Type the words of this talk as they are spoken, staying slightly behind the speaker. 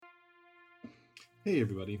Hey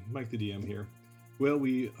everybody, Mike the DM here. Well,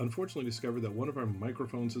 we unfortunately discovered that one of our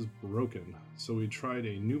microphones is broken, so we tried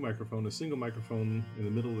a new microphone, a single microphone in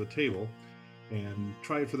the middle of the table, and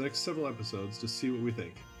tried for the next several episodes to see what we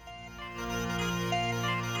think.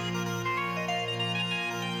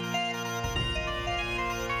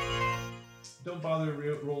 Don't bother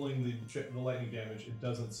rolling the lightning damage, it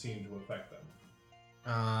doesn't seem to affect them.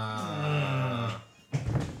 I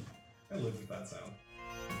live with that sound.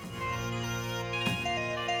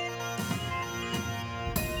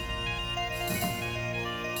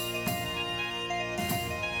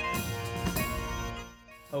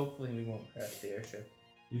 Hopefully we won't crash the airship.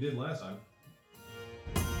 You did last time.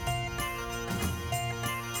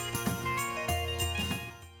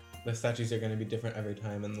 The statues are going to be different every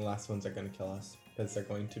time, and the last ones are going to kill us because they're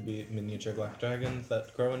going to be miniature black dragons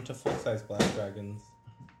that grow into full-size black dragons.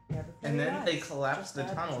 And then they collapse the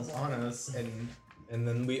tunnels on us, And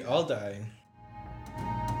then we all die.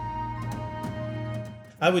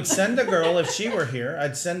 I would send a girl if she were here.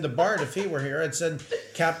 I'd send the Bard if he were here. I'd send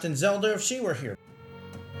Captain Zelda if she were here.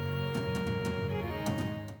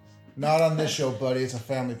 Not on this show, buddy. It's a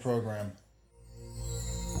family program.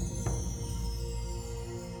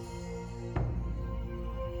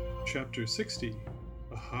 Chapter 60,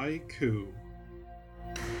 A Haiku.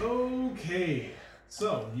 Okay,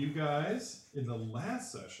 so you guys, in the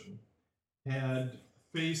last session, had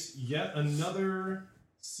faced yet another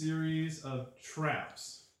series of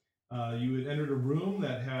traps. You had entered a room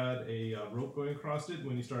that had a rope going across it.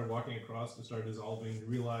 When you started walking across, it started dissolving. You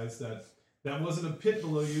realized that that wasn't a pit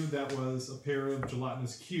below you, that was a pair of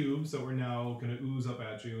gelatinous cubes that were now going to ooze up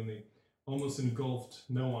at you, and they almost engulfed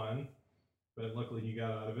Noan, but luckily he got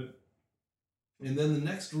out of it. And then the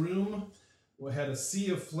next room had a sea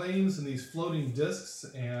of flames and these floating discs,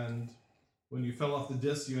 and when you fell off the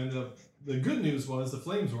disc, you ended up... The good news was the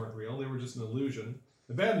flames weren't real, they were just an illusion.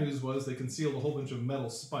 The bad news was they concealed a whole bunch of metal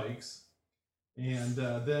spikes, and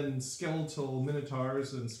then skeletal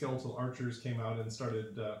minotaurs and skeletal archers came out and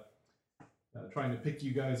started trying to pick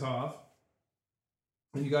you guys off.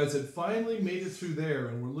 And you guys had finally made it through there,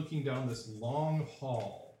 and were looking down this long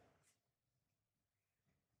hall.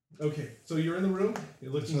 Okay, so you're in the room.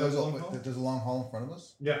 You're looking down the long hall. There's a long hall in front of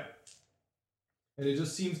us? Yeah. And it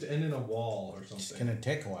just seems to end in a wall or something. It's going to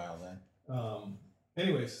take a while then.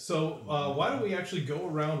 Anyways, so why don't we actually go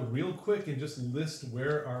around real quick and just list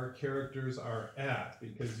where our characters are at,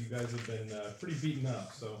 because you guys have been pretty beaten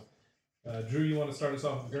up. So, Drew, you want to start us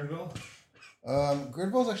off with Gurnville?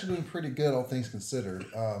 Gridville's actually doing pretty good, all things considered.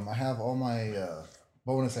 I have all my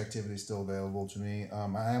bonus activities still available to me.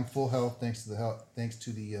 I am full health thanks to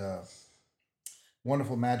the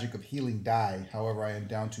wonderful magic of healing die. However, I am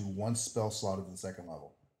down to one spell slot of the second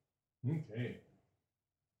level. Okay.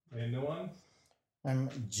 And no one?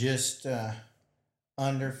 I'm just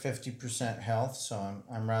under 50% health, so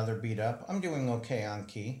I'm rather beat up. I'm doing okay on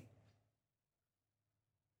key.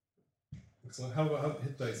 Excellent. How about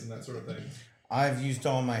hit dice and that sort of thing? I've used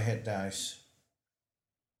all my hit dice.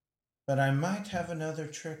 But I might have another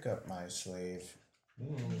trick up my sleeve.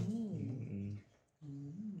 And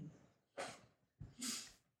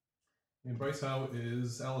Bryce, how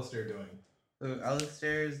is Alistair doing? So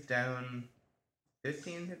Alistair's down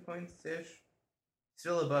 15 hit points-ish.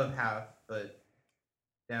 Still above half, but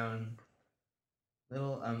down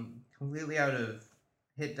little. Completely out of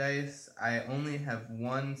hit dice. I only have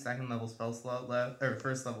one second level spell slot left, or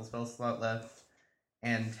first level spell slot left,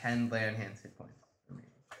 and 10 lay on hands hit points.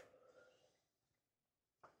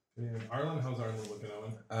 And Arlen, how's Arlen looking,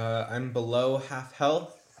 Owen? I'm below half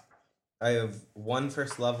health. I have one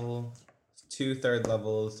first level, 2 third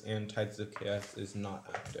levels, and Tides of Chaos is not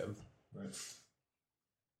active. Right.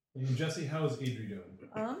 And Jesse, how is Adri doing?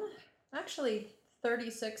 Actually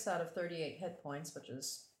 36 out of 38 hit points, which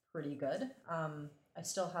is pretty good. I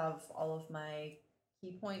still have all of my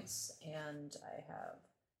key points, and I have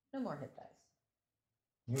no more hit dice.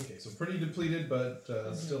 Okay, so pretty depleted, but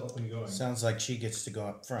still up and going. Sounds like she gets to go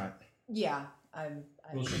up front. Yeah, I'm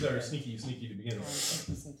Well, she's our sneaky to begin with.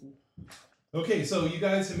 Sneaky. Okay, so you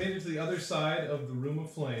guys have made it to the other side of the Room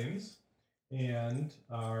of Flames, and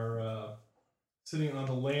are sitting on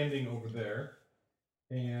the landing over there,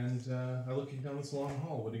 and are looking down this long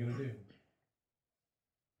hall. What are you going to do?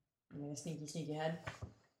 I'm gonna sneaky head.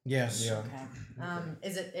 Yes. Yeah. Okay.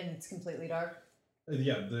 Is it? And it's completely dark.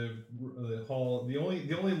 Yeah, the hall. The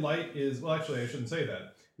only light is, well, actually, I shouldn't say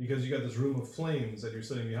that, because you got this room of flames that you're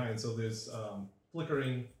sitting behind. So there's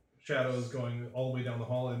flickering shadows going all the way down the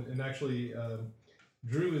hall, and actually,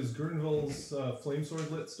 Drew, is Gurnville's flame sword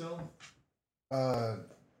lit still?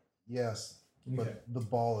 Yes, Okay. but the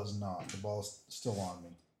ball is not. The ball is still on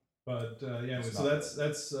me. But yeah, anyway, It's so not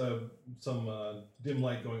that's some dim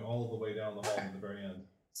light going all the way down the hall to the very end.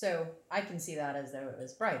 So I can see that as though it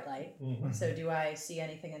was bright light. Mhm. So do I see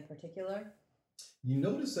anything in particular? You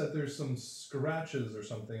notice that there's some scratches or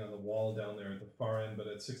something on the wall down there at the far end, but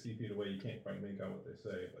at 60 feet away, you can't quite make out what they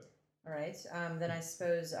say. But All right. Then I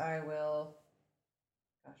suppose I will.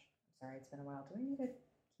 Gosh, sorry, it's been a while. Do I need a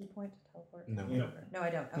key point to teleport? No. No, I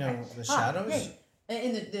don't. Okay. No, the Ah, shadows? yay.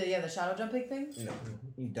 In the shadow jumping thing. No.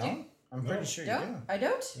 You don't? I'm No. pretty sure you No, do. I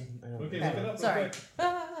don't. I don't okay, think look so. it up. Sorry. Real quick.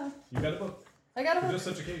 Ah, You got a book I got for a just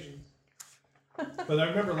such occasions. But I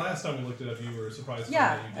remember last time we looked it up, you were surprised to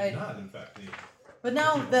Yeah, find that you did not, in fact, need it. But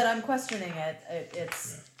now that I'm questioning it,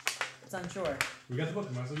 it's unsure. We got the book.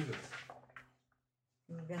 Might as well use it.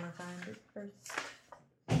 I'm gonna find it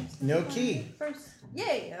first. No key. First.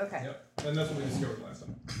 Yay. Okay. Yep, and that's what we discovered last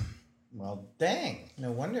time. Well, dang.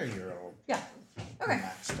 No wonder you're all Yeah. Okay.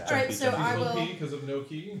 maxed out. All right. So Jumpy, I Use will. OP because of no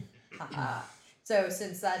key. Haha. So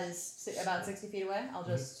since that is about 60 feet away, I'll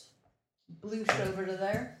just bloosh over to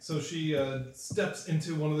there. So she steps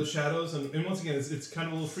into one of the shadows, and once again, it's kind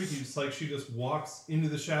of a little freaky. It's like she just walks into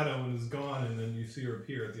the shadow and is gone, and then you see her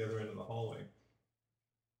appear at the other end of the hallway.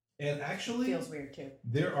 And actually, Feels weird too.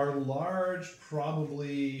 there are large,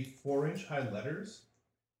 probably 4-inch high letters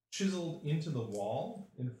chiseled into the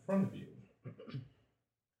wall in front of you.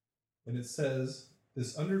 And it says,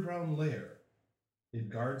 "This underground lair, it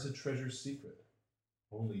guards a treasure's secret.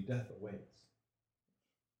 Only death awaits."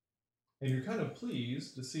 And you're kind of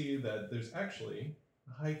pleased to see that there's actually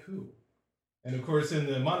a haiku. And of course, in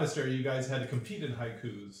the monastery, you guys had to compete in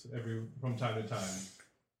haikus from time to time.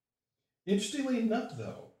 Interestingly enough,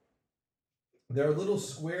 though, there are little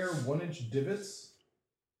square 1-inch divots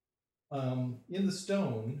in the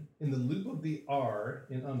stone, in the loop of the R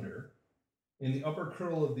in under, in the upper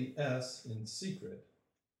curl of the S in secret,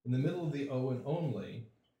 in the middle of the O in only,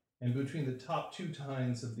 and between the top 2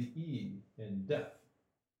 tines of the E in death.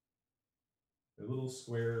 They're little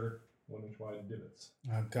square 1-inch wide divots.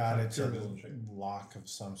 Oh god, Like it's a pyramidal shape. lock of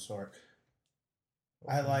some sort.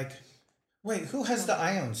 I like. Wait, who has the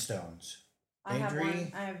ion stones? I have Adri?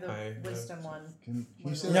 one. I have the I have wisdom one. Can you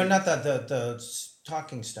What say is No, that? not the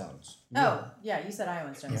talking stones. Oh, yeah, you said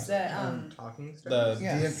Iowan stones. The, Talking The stones?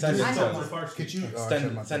 Yeah. sending I have stones. one. Far Could you? oh, Send-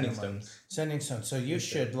 actually, I'm sending not- stones. Sending stones. So you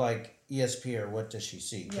should like ESP or what does she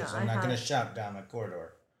see? Because Yeah, I'm I not going to have- shout down the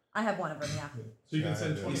corridor. I have one of them. Yeah. So you can Yeah,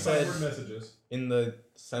 send I do. 25-word messages In the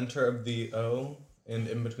center of the O and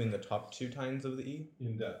in between the top 2 tines of the E.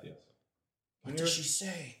 in death, yes. What Can does you she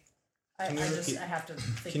say? I Can you just repeat- I have to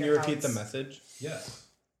figure Can you how repeat the it's- message? Yes.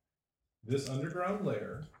 This underground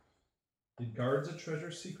lair, it guards a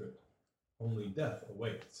treasure secret. Only death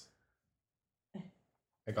awaits.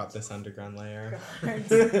 I got this underground layer.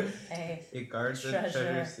 Guards a It guards the Treasure.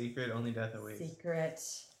 treasure's secret, only death awaits. secret.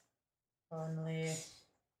 Only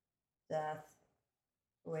death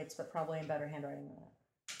awaits, but probably in better handwriting than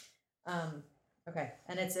that. Okay,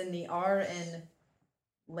 and it's in the R in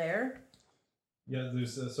lair. Yeah,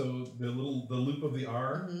 there's so the loop of the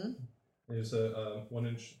R. Mm-hmm. There's a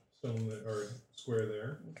 1-inch stone or square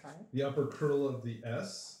there. Okay. The upper curl of the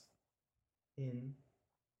S, In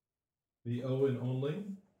the O in only.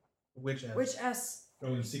 which S? Which S?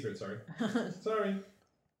 Oh, in secret. Sorry. Sorry.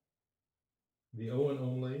 The O in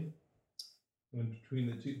only, and between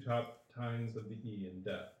the 2 top tines of the E in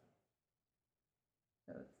death.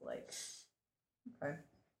 So it's like okay.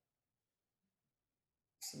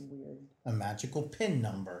 Some weird. A magical pin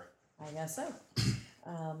number. I guess so.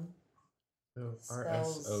 So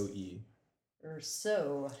Spells. RSOE. Or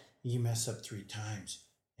so. You mess up 3 times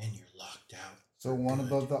and you're locked out. So one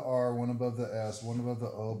above the R, one above the S, one above the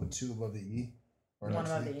O, but 2 above the E. Or One next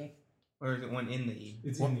above to the E. Or is it one in the E?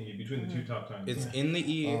 It's What? in the E, between the 2 top tines. It's Yeah. in the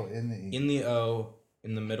E, Oh, in the E. in the O,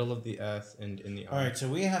 in the middle of the S, and in the R. All right, so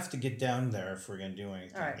we have to get down there if we're going to do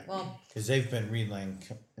anything. All right. Well. Because they've been relaying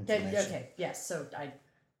information. Okay. Yes. So I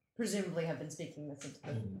presumably have been speaking this into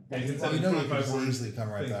the. Yeah, you can Well, send you know you 25 can words easily come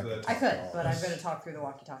right things back. that- and I talk could, to all but of I'm us. going to talk through the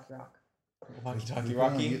walkie-talkie rock. Walkie-talkie We can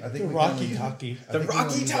Rocky. only- I think The we can only Rocky use it- Talkie. I The think we can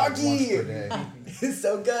only use it once Rocky-talkie! per day. It's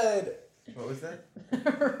so good. What was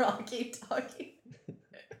that? Walkie-talkie.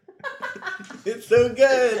 It's so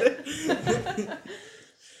good.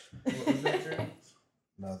 What was that, Drew?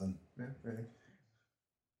 Nothing. No, really.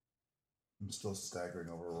 I'm still staggering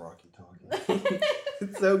over Rocky Talkie.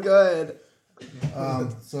 It's so good.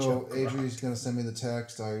 So Joke Adri's gonna send me the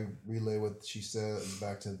text. I relay what she said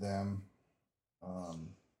back to them.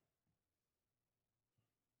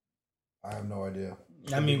 I have no idea.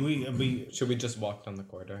 I mean, we Should we just walk down the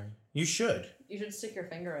corridor? you should. You should stick your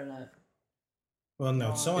finger in it. Well,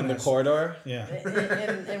 no, Oh. someone in the has- corridor. Yeah.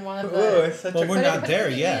 in one of Ooh, the. it's such Well, a we're But not it there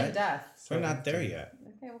could be yet. in Death. We're not there yet.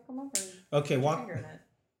 Okay, we'll come over. And Okay, put your walk finger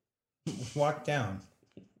in it. walk down.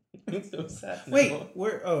 I'm so sad. now. Wait,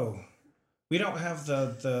 we don't have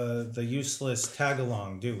the useless tag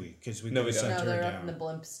along, do we? Because we No, could we don't. sent No, her they're down. up in the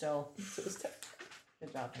blimp still. So sad.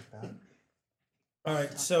 Good job. All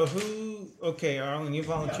right, so who? Okay, Arlen, you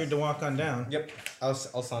volunteered to walk on down. Yep, I'll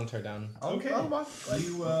saunter down. Okay. I'll walk like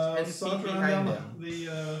You 10 feet saunter on behind down him.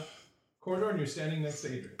 the corridor, and you're standing next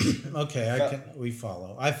to Adrian. Okay, we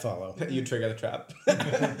follow. I follow. You trigger the trap.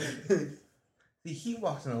 See, he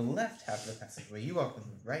walks on the left half of the passageway. You walk on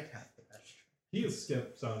the right half of the passageway. He has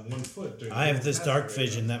stepped on one foot. During I the have this whole dark passageway.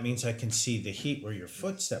 vision. That means I can see the heat where your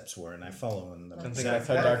footsteps were, and I follow in the. I don't think Is that's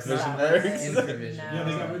that- how dark that's vision not works. Infravision. Yeah,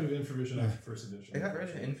 they got rid of infravision after first edition. They got rid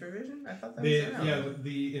of infravision? I thought that They, was around.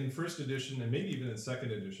 yeah, in first edition and maybe even in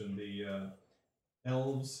second edition, the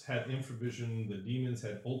elves had infravision, the demons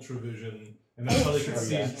had ultravision, and that's how they could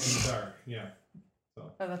see in the dark. Yeah. Oh,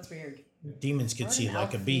 that's weird. Demons could Why see would an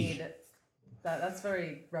like a elf bee. need That's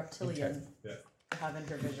very reptilian. Yeah. To have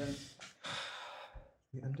infravision.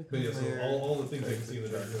 But yeah, so all the things they can see in the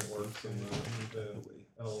dark, the orcs and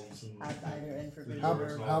the elves and Have either infravision How,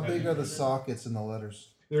 or. how big are the sockets in the letters?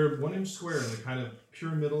 they're 1 inch square and they're kind of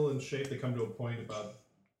pyramidal in shape. They come to a point about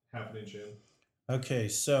half an inch in. Okay,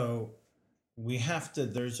 so we have to.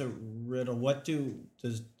 There's a riddle. What do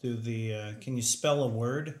the? Can you spell a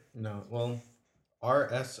word? No, well,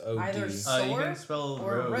 RSOD. Either you sword can spell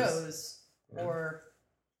or rose. rose. Yeah. Or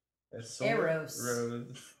A sword, Eros.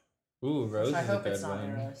 Rose. Ooh, Rose which I is hope a good it's not one.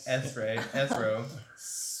 Eros. S-ray. S-row.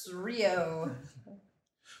 Rio.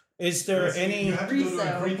 Is there See, any? You have to go to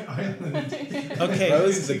a Riso. Greek island. Okay.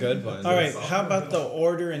 Rose is a good one. All right. How about the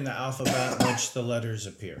order in the alphabet in which the letters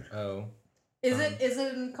appear? Oh. Is it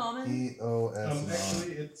in common? EOS.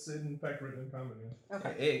 Actually, it's in fact written in common. Yeah.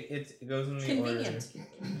 Okay. It goes in the Convenient.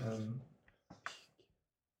 order.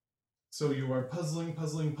 So you are puzzling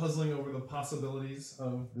over the possibilities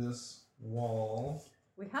of this wall.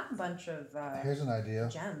 We have a bunch of Here's an idea.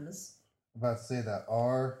 gems. I'm about to say that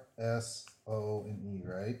R, S, O, and E,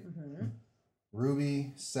 right? Mm-hmm.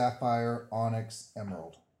 Ruby, sapphire, onyx,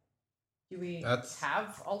 emerald. Do we That's-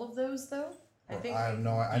 have all of those though? I think. I have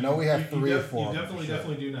no. I know we have three or four. You of them for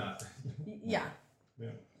definitely sure. do not. Yeah.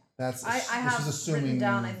 That's. I this have is assuming written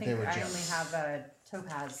down. I they think were I gems. only have a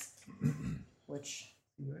topaz, which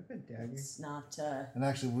You have a dagger. is not. And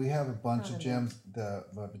actually, we have a bunch Not of enough. gems.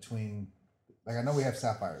 But between, like, I know we have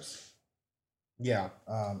sapphires. Yeah.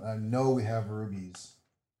 I know we have rubies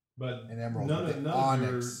But and emerald. none but of, the none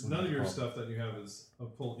onyx of would your, none be of your problem. stuff that you have is a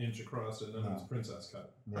full inch across, and none of it's No. princess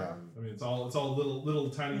cut. Yeah. I mean, it's all little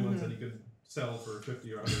tiny ones Mhm. that you could sell for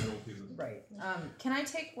 50 or 100 gold pieces. Right. Can I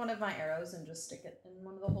take one of my arrows and just stick it in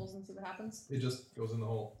one of the holes and see what happens? It just goes in the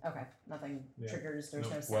hole. Okay. Nothing Yeah. triggers. There's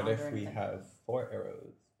No. no sound What if or we anything. have 4 arrows?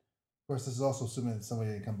 Of course, this is also assuming that somebody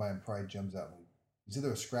didn't come by and pry gems out. You see there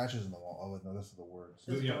were scratches in the wall. Oh, no, this is the words.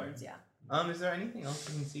 Those Yeah. boards, yeah. Is there anything else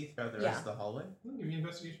you can see throughout the rest Yeah. of the hallway? I'll give you an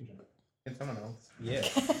investigation check. Get someone else. Yeah.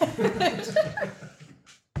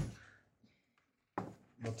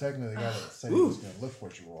 Well, technically, the guy that said he was going to look for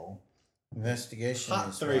what you roll. Investigation Hot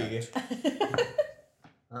is 3.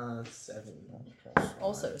 what? 7.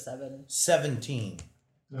 Also 7. 17.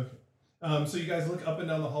 Okay. So you guys look up and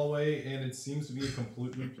down the hallway, and it seems to be a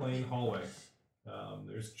completely plain hallway.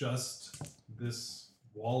 There's just this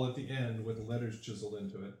wall at the end with letters chiseled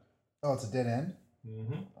into it. Oh, it's a dead end?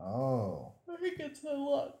 Mm-hmm. Oh. I think it's a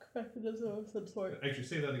lock mechanism of some sort. Actually,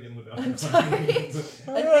 say that again without. I'm sorry. I think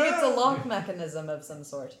it's a lock mechanism of some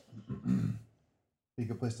sort. Be a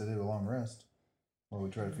good place to do a long rest while we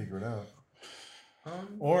try to figure it out.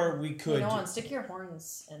 Or we Hey, could. no on, stick your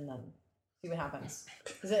horns in them. See what happens.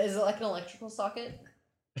 Is it like an electrical socket?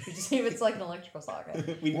 You just see if it's like an electrical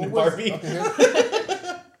socket. We What need was- Barbie. okay,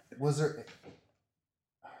 here- Was there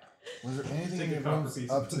anything Take in a the copper rooms piece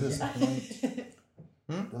up and to put it this in.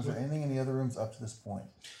 point? Was there anything in the other rooms up to this point?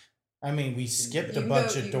 I mean, we skipped a You can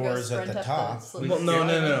bunch go- of you can go doors at sprint the up top. slippery Well, no, slide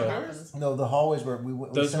no, and no. see what happens. No, the hallways where we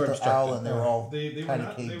Those were sent the owl obstructed. and they were all They were kinda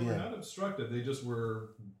not they caved were in. not obstructed. They just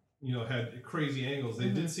were, had crazy angles. They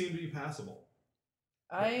didn't seem to be passable.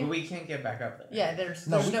 But we can't get back up there. Yeah, there's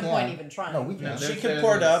No, no, we point can. even trying. No, we No, can. She there's- could there's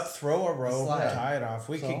port a up, throw a rope, slide. tie it off.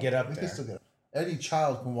 We So, could get up we there. Can still get up. Any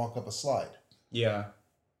child can walk up a slide. Yeah.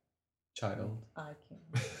 Child. I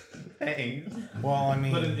can't. Thanks. Well, I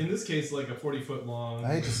mean, But in this case, like a 40-foot long.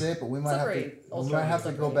 I hate to say it, but we might have to. Slippery. We Also might have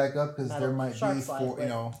to go slippery. back up because Metal there might shark be slide four. with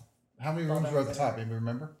How many all rooms that were at the was top? in Anybody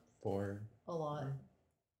remember? 4. A lot.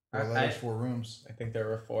 Well, I- there's 4 rooms. I think there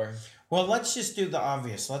were 4. Well, let's just do the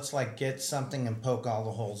obvious. Let's like get something and poke all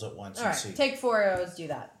the holes at once All and right, see. take 4 arrows. Do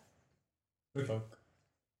that. Folk.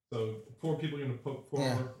 So 4 people are going to poke 4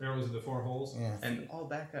 Yeah. arrows into 4 holes. Yeah. And all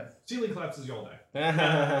back up. Ceiling collapses, you all die.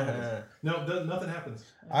 I No, nothing happens.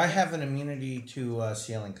 I have an immunity to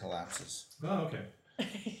ceiling collapses. Oh, okay.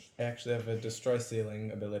 actually have a destroy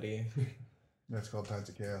ceiling ability. That's called Tides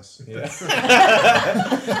of Chaos. Yes.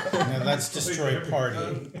 Now that's destroy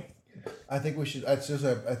party. I think we should. I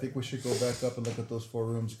think we should go back up and look at those 4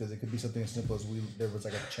 rooms because it could be something as simple as there was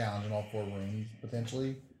like a challenge in all 4 rooms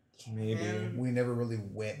potentially. Maybe. We never really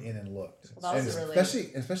went in and looked. Well, that was And a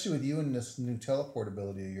really- especially with you and this new teleport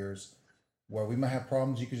ability of yours, where we might have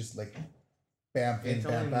problems. You could just like bam in, It's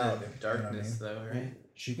only bam in out. the you know what I darkness, mean? though, right?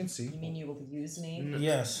 She can see. You mean you will use me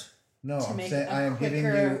Yes. No, to I'm make saying a I am giving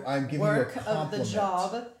you. quicker I'm giving you a work compliment. of the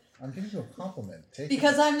job I'm giving you a compliment. Take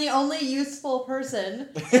because it. I'm the only useful person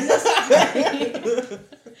in this party.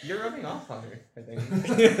 You're rubbing off on her, I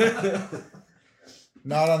think.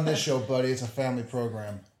 Not on this show, buddy. It's a family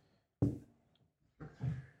program.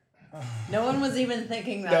 No one was even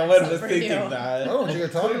thinking that. No one except was for thinking you. that. Oh, what you're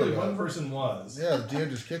talking Clearly, about? one person was. Yeah, the GM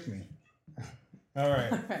just kicked me. All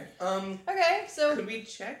right. Alright. Okay, so Could we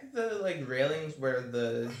check the like railings where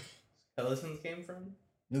the skeletons came from?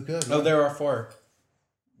 You could. Oh, there are 4.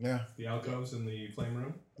 Yeah. The alcoves in the flame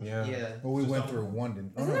room. Yeah. Yeah. Well, we Just went don't- through one,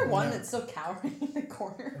 didn't? isn't no, there one no. that's still cowering in the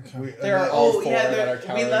corner? We, There are all Oh 4 yeah, that are we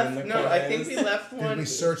cowering left. in the No, I think we corners. left Did one. we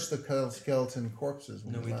search the skeleton corpses?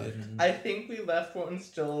 when No, we left? didn't. I think we left one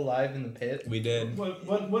still alive in the pit. We did.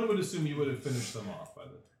 One would assume you would have finished them off by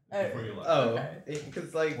the before you left. Oh, Okay.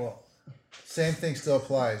 because like Well, same thing still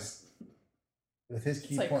applies. With his It's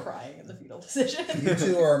key like point, crying in the fetal position. you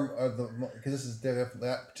two are the because this is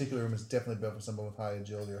that particular room is definitely built for someone with high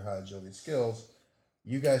agility or high agility skills.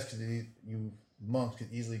 You guys could, you monks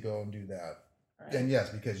could easily go and do that. Alright. And yes,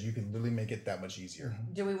 because you can literally make it that much easier.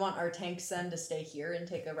 Do we want our tanks then to stay here and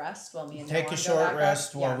take a rest while me and Take Nolan a go short back up?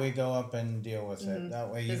 rest while Yeah. we go up and deal with Mhm. it.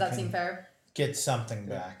 That way you Does that can seem fair? get something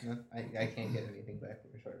back. I can't get anything back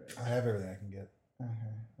from a short rest. I have everything I can get.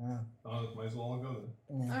 Might as well all go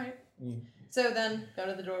then. Alright. You- So then, go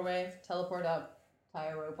to the doorway, teleport up, tie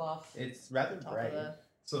a rope off. It's rather top bright. of the...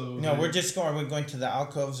 So No, we're just going. We're going to the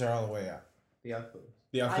alcoves or all the way up. The alcove.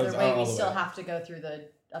 The Either alcoves way, are all we the still way. have to go through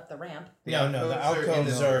up the ramp. No, the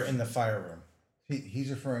alcoves are in the fire room. He's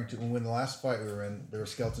referring to when the last fight we were in, there were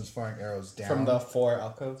skeletons firing arrows down. From the 4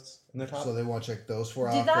 alcoves in the top. So they want to check those 4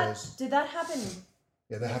 Did alcoves. that happen?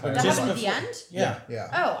 Yeah, that happened. That Just happened at the before- end? Yeah. Yeah.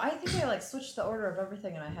 Oh, I think I like switched the order of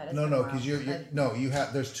everything in my head. It's No, been no, a while. because you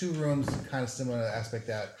have. There's 2 rooms kind of similar in the aspect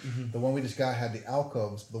that the one we just got had the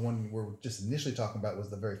alcoves. The one we were just initially talking about was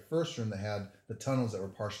the very first room that had the tunnels that were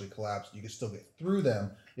partially collapsed. You could still get through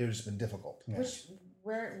them. It would just been difficult.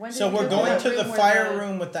 When did So we we're go going that to the where fire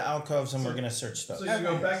room with the alcoves, and we're gonna search So those. you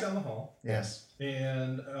go back down the hall, Yes.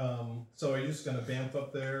 and so are you just gonna bamf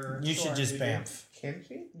up there? You should Sure. just bamf. Can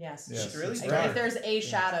she? Yes. Yes. It's really Like, bright. if there's a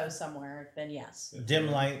shadow somewhere, then yes. Dim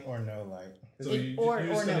light or no light. So Or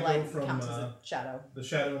you're just no gonna light go from counts as a shadow. the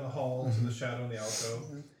shadow in the hall to the shadow in the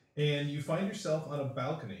alcove, and you find yourself on a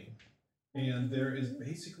balcony, and there is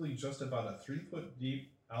basically just about a 3-foot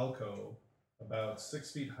deep alcove, about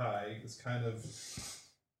 6 feet high. It's kind of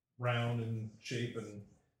round in shape, and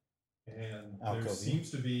there Alcove.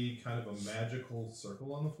 seems to be kind of a magical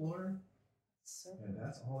circle on the floor, and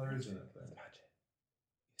that's all there is in it. Then.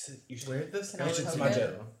 You should, Where'd the Can I skeleton smudge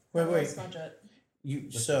it? go? Wait. Smudge it. You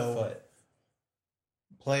with the so foot.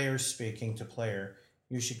 player speaking to player.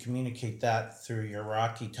 You should communicate that through your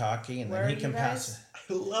walkie-talkie, and Where then he are can you pass guys? it.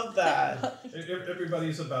 I love that.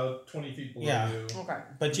 Everybody's about 20 feet below Yeah. you. Okay.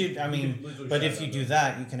 But you, I mean, can literally but shout if you out do there.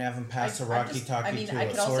 that, you can have him pass the walkie-talkie I mean, to I a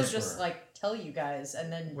could also sorcerer. just like tell you guys,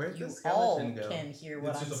 and then Where'd the you all skeleton go? can hear what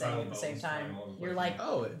It's I'm just a saying pile at of the same bones time. lying all over the You're place. like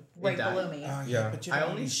Oh, it right died. below me. Oh, Yeah. but you I don't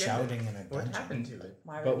only be scared shouting it. in a What dungeon. happened to it?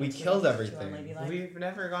 Why But would we you killed too everything. unladylike? We've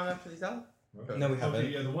never gone up to these out. Okay. No, we haven't. Okay,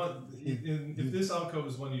 yeah, the one. If this alcove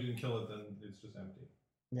is one you didn't kill it, then it's just empty.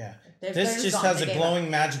 Yeah. They're This just gone. has They a gave glowing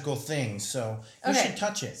magical thing, so you Okay. should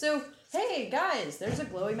touch it. So, hey guys, there's a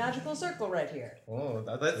glowy magical circle right here. Oh,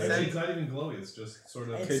 that's Let's Actually, send- it's not even glowy. It's just sort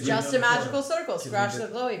of. It's just a magical circle. Scratch the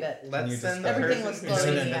glowy bit. Let's you send describe the Everything person looks who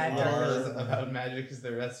glowy knows to me. I more don't know. about magic as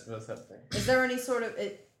the rest of us up there. Is there any sort of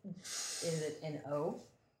it? Is it an O,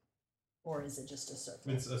 or is it just a circle?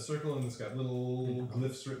 It's a circle and it's got little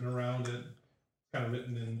glyphs written around it, kind of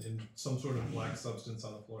written in some sort of black substance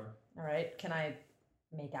on the floor. All right. Can I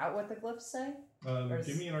make out what the glyphs say? Or is-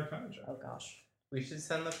 Give me an Arcana check. Oh gosh. We should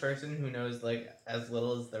send the person who knows like as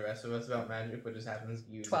little as the rest of us about magic, but just happens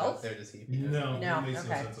to use it 12? up there to see if he knows. No, No, it makes okay.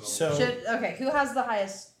 no sense at all. So- Who has the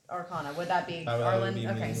highest Arcana. Would that be That would Arlen? be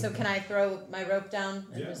Okay, me. so can I throw my rope down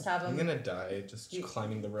and Yeah. just have I'm him? gonna die just You-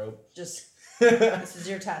 climbing the rope. Just this is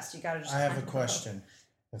your test. You gotta just. I have a climb the rope. question.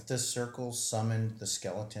 If this circle summoned the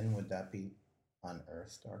skeleton, would that be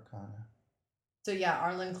unearthed Arcana? So yeah,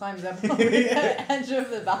 Arlen climbs up over the edge of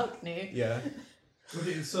the balcony. Yeah.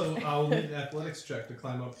 Okay, so I'll need an athletics check to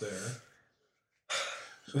climb up there.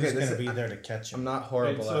 Who's Okay, this gonna is- be there to catch I'm him? not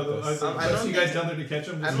horrible so at this. I I don't see you guys think- down there to catch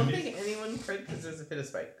him. I don't think anyone could because there's a pit of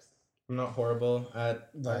spikes. I'm not horrible at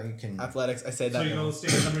Like, you can. athletics. I say So that. you're now. gonna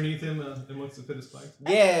stand underneath him amongst the pit of spikes.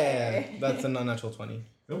 Yeah, that's a non-natural 20.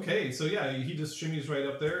 Okay, so yeah, he just shimmies right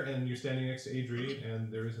up there, and you're standing next to Adri,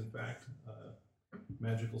 and there is in fact a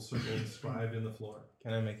magical circle inscribed in the floor.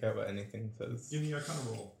 Can I make out what anything says? Give me your Arcana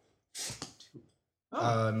roll.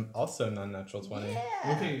 Oh. Also non-natural 20.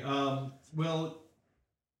 Yeah. Okay. Well,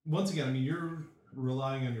 once again, I mean, you're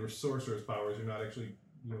relying on your sorcerer's powers. You're not actually,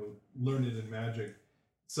 learned in magic.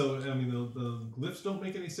 So, I mean, the glyphs don't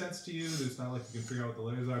make any sense to you. It's not like you can figure out what the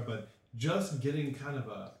letters are. But just getting kind of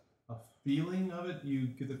a feeling of it, you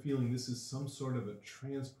get the feeling this is some sort of a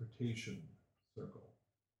transportation circle.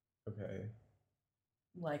 Okay.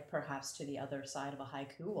 Like perhaps to the other side of a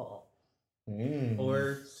haiku wall.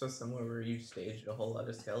 Or so somewhere where you staged a whole lot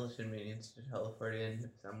of skeleton minions to teleport in if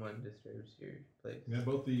someone disturbs your place. Yeah,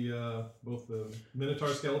 both the Minotaur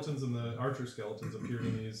skeletons and the Archer skeletons appeared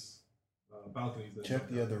in these balconies. that Check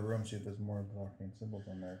jumped the out. other room, see if there's more arcane symbols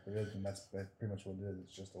on there. If there is, then that's pretty much what it is.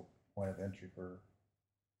 It's just a point of entry for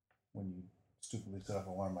when you stupidly set off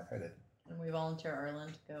an alarm like I did. And we volunteer Arlen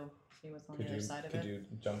to go see what's on Could the other you side of could it. you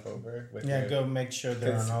jump over with Yeah, your... go make sure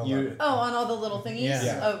they're 'Cause on all you- of it. Oh, on all the little thingies? Yeah.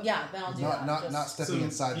 Yeah. Oh, yeah, then I'll do that. Not Just- stepping So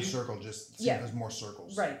inside the you- circle, just see Yeah. if there's more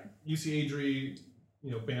circles. Right. You see Adri,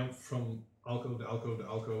 bamf from alcove to alcove to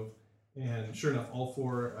alcove, and sure enough, all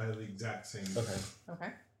four have the exact same. Okay.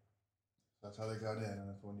 Okay. That's how they got in, and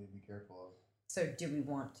that's what we need to be careful of. So do we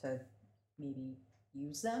want to maybe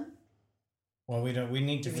use them? Well, we don't. We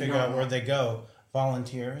need to Do we figure not out where know? they go.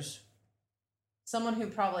 Volunteers. Someone who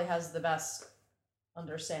probably has the best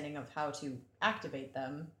understanding of how to activate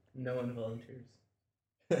them. No one volunteers.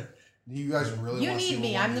 Do you guys really You want to see need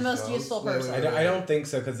me. where one I'm the of these most goes? useful Wait, person. wait, wait, I wait. don't think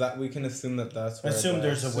so because we can assume that's where Assume the-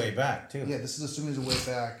 there's a way back too. Yeah, this is assuming there's a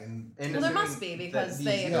way back, and And Well, there assuming must be that because these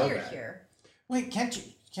they go appeared back. here. Wait,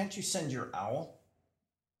 can't you send your owl?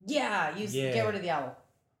 Yeah, Yeah. get rid of the owl.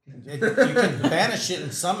 You can banish it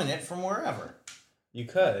and summon it from wherever. You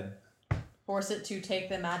could. Force it to take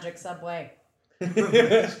the magic subway.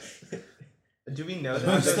 Do we know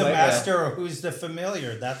that? Who's it the goes- master or who's the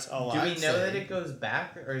familiar? That's all Do we I'd know say. that it goes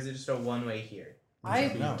back, or is it just a one-way here? I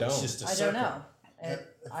No, don't. it's just a I circle. don't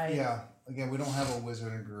know. yeah. Again, we don't have a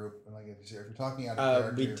wizarding group, and like if you're talking out of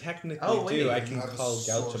character, We technically Oh, do. wait. I you can have a call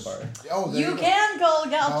source. Galchabar. Oh, there You go. can call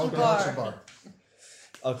Call Galchabar. Galchabar.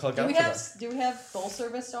 I'll call Do we Galchabar. have full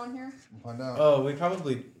service down here? We'll find out. Oh, we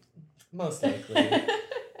probably, most likely.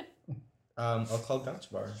 I'll call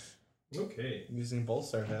Galchabar Okay. using bowl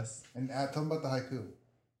service. And tell them about the haiku.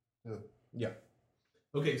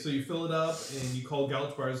 Okay, so you fill it up and you call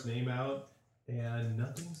Galchbar's name out, and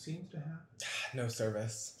nothing seems to happen. No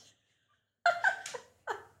service.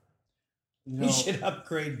 You We know, should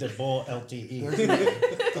upgrade the bull LTE.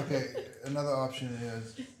 there's okay. Another option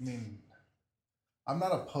is, I mean, I'm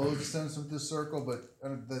not opposed to sending some to this circle, but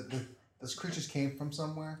this creatures came from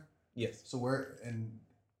somewhere. Yes. So where and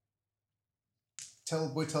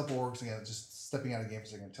teleport works again. Just stepping out of the game for a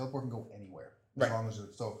second. Teleport can go anywhere as Right. long as it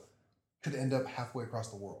could end up halfway across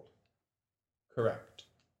the world. Correct.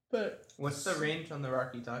 But What's the range on the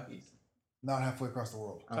Rocky Talkies? Not halfway across the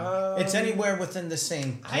world. It's anywhere within the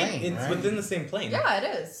same plane, It's right? within the same plane. Yeah,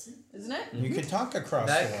 it is, isn't it? You could talk across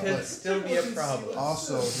That the could world. But- still be a problem.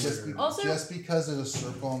 Also, Also- just because there's a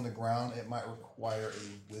circle on the ground, it might require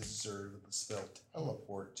a wizard with the spell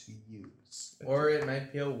teleport to use. Or it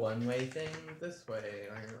might be a one-way thing this way,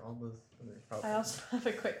 or all those other problems. I also have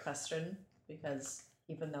a quick question because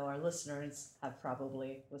even though our listeners have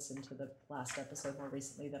probably listened to the last episode more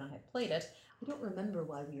recently than I had played it, I don't remember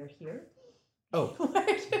why we are here. Oh.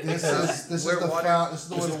 This is Where the water- this is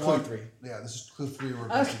the This way is the clue water. 3. Yeah, this is clue 3 we're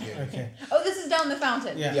Okay. investigating. Okay. Oh, this is down the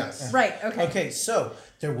fountain. Yeah. Yes. yeah. Right. Okay. Okay, so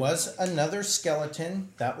there was another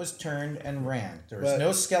skeleton that was turned and ran. There was But-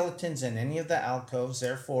 no skeletons in any of the alcoves,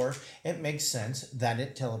 therefore it makes sense that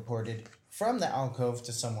it teleported from the alcove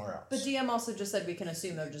to somewhere else. But DM also just said we can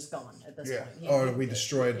assume they're just gone at this Yeah. point. He- Or we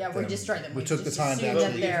destroyed Yeah, we them. destroyed them. We We took the just time to assumed But that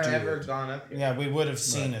actually we've they're- do never it. gone up here. Yeah, we would have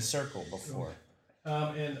seen a circle before.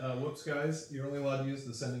 And whoops, guys, you're only allowed to use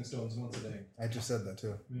the sending stones once a day. I just said that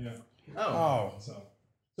too. Yeah. Oh. Oh, So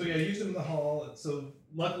yeah, use them in the hall. So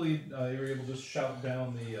luckily, you were able to just shout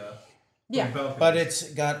down the Yeah. balconies. But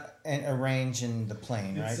it's got a range in the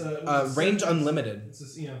plane, right? It's Range sending- unlimited.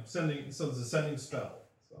 It's sending. So it's a sending spell.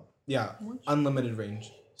 So Yeah, unlimited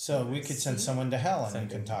range. So we could send someone to hell and you Send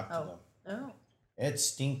can it. talk to Oh. them. Oh. It's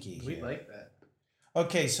stinky. We here. like that.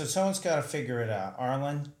 Okay, so someone's got to figure it out.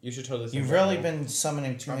 Arlen, You should totally. you've send really Raoul. been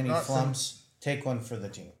summoning too I'm many not flumps. Take one for the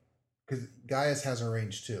team. Because Gaius has a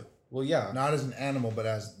range too. Well, yeah. Not as an animal, but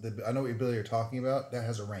as I know what ability you're talking about. That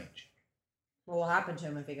has a range. What will happen to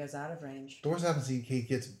him if he goes out of range? Doors happens. He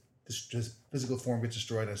gets his physical form gets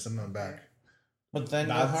destroyed. And I summon him back. But then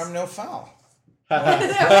no That's- harm, no foul.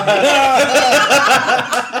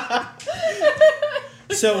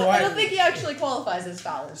 So I don't why? think he actually qualifies as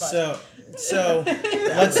foul. But. So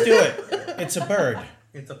let's do it. It's a bird.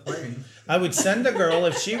 It's a plane. I would send the girl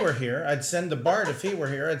if she were here. I'd send the Bard if he were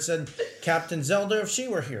here. I'd send Captain Zelda if she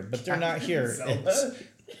were here. But they're not here.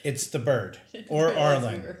 It's the bird or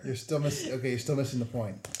Arlen. You're still missing. Okay, you're still missing the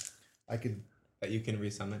point. I could. That you can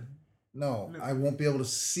resummon. No, I won't be able to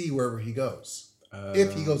see wherever he goes.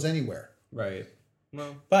 If he goes anywhere. Right.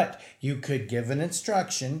 Well, But you could give an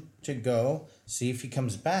instruction to go see if he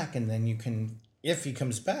comes back, and then you can. If he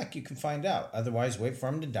comes back, you can find out. Otherwise, wait for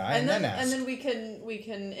him to die and then ask. and then we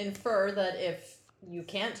can infer that if you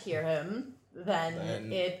can't hear him,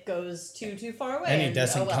 then it goes too far away. and he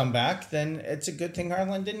doesn't oh well. come back, then it's a good thing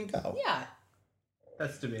Arlen didn't go. Yeah.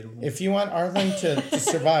 That's debatable. If you want Arlen to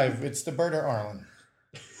survive, it's the bird or Arlen.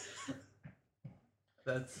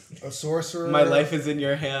 That's A sorcerer. my life is in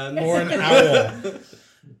your hands. Or an owl. and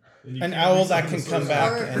you An can't owl that resummon can the come sorcerer.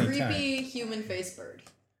 back Or a anytime. creepy human face bird.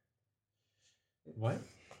 What?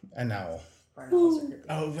 An owl. Barnowls are creepy.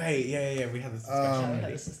 Oh, right. Yeah. We had this discussion Yeah, we had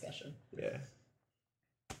already. this discussion. Yeah.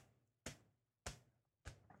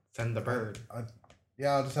 Send the bird.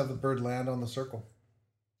 Yeah, I'll just have the bird land on the circle.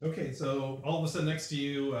 Okay, so all of a sudden next to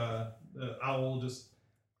you, the owl just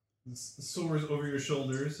soars over your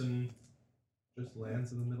shoulders and just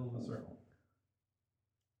lands in the middle of the circle.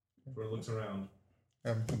 Where it looks around.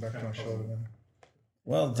 Have him come back to my shoulder then.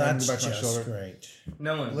 Well, Have him that's go back to my just shoulder. great.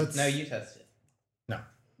 no one. Let's- Now you test it.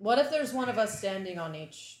 What if there's one of us standing on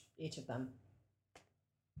each of them?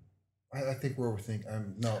 I think we're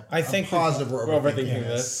overthinking. No, I think I'm positive we're We're overthinking overthinking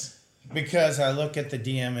this. Because I look at the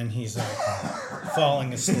DM and he's like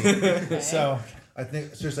falling asleep. Okay. So, I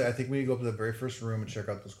think seriously. I think we need to go up to the very first room and check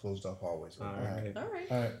out those closed off hallways. All right. All right.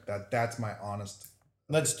 all right, That's my honest.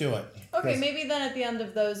 let's do it. Okay, Because- maybe then at the end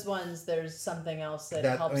of those ones, there's something else that,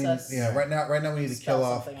 helps us. yeah. Right now we need to spell kill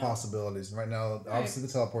off something out. possibilities. Right now, obviously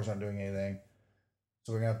the teleport's not doing anything,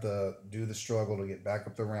 so we're gonna have to do the struggle to get back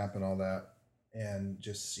up the ramp and all that, and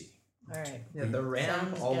just see. All right. Yeah, the ramp,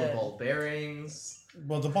 Sounds all good. the ball bearings.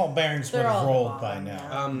 Well, the ball bearings would They're have all at the rolled by bottom,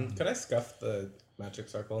 now. yeah. Could I scuff the magic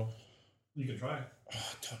circle? You can try.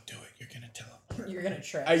 Oh, don't do it. You're gonna teleport. You're gonna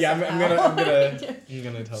trip. Yeah, I'm somehow.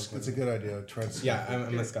 gonna tell. It's a good idea. Try to. Yeah, I'm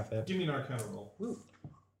gonna scuff it. Give me an Arcana roll. Woo.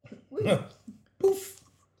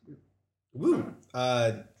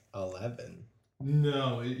 11.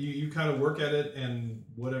 No, you kind of work at it, and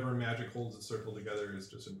whatever magic holds the circle together is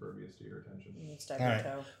just impervious to your attention. You stub All your right.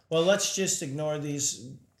 toe. Well, let's just ignore these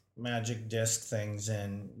magic disc things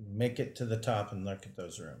and make it to the top and look at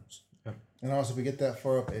those rooms. And also, if we get that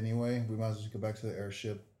far up anyway, we might as well just go back to the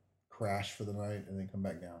airship, crash for the night, and then come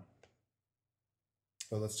back down.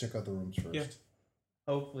 So let's check out the rooms first. Yeah.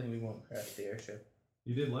 Hopefully, we won't crash the airship.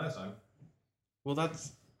 You did last time. Well,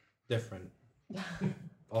 that's different.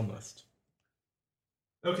 Almost.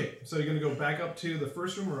 Okay, so you're gonna go back up to the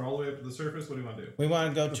first room or all the way up to the surface? What do you want to do? We want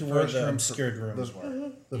to go The to where first the room for- obscured rooms the-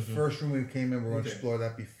 were. The first room we came in, we're going to Okay. explore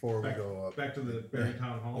that before we Back, go up. back to the Barry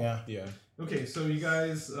Town Hall. Yeah. Yeah. Okay, so you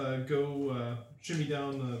guys go shimmy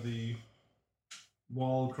down the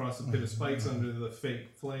wall across the pit of spikes under the fake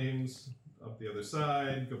flames up the other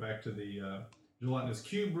side. Go back to the gelatinous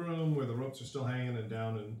cube room where the ropes are still hanging and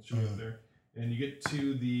down and shimmy up there. And you get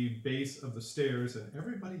to the base of the stairs, and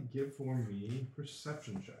everybody give for me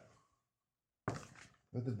perception check.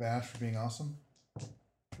 With advantage for being awesome.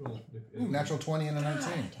 Well, Ooh, natural 20 and a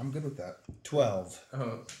 19. I'm good with that. 12.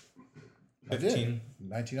 Oh, I did. 15.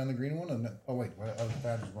 19 on the green one? And oh, wait. What other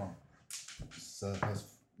advantage is wrong? So I was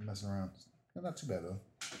messing around. No, not too bad,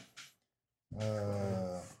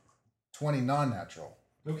 though. 20 non natural.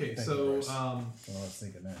 Okay, Thank so you, Bryce. I was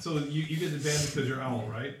thinking that. so you get advantage because you're owl,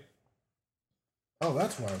 right? Oh,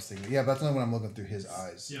 that's what I was thinking. Yeah, but that's only when I'm looking through his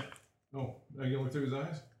eyes. Yeah. Oh, are you gonna look through his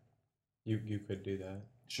eyes? You could do that.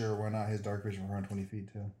 Sure, why not? His dark vision around 20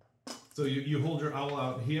 feet, too. So you hold your owl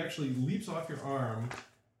out. He actually leaps off your arm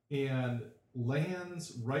and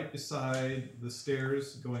lands right beside the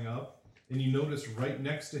stairs going up. And you notice right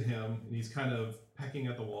next to him, and he's kind of pecking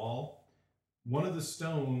at the wall, one of the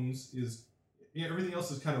stones is, everything else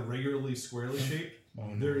is kind of regularly squarely shaped.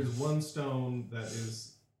 There is one stone that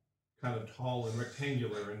is kind of tall and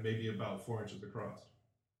rectangular and maybe about 4 inches across.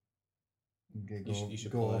 Okay, You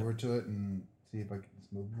should go pull it. over to it and see if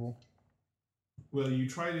it's movable. Well, you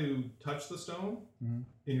try to touch the stone, Mhm.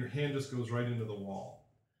 and your hand just goes right into the wall.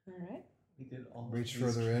 All right. We did all Reach these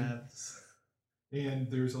further in. traps. And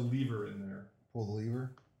there's a lever in there. Pull the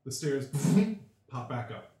lever. The stairs pop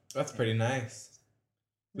back up. That's pretty nice.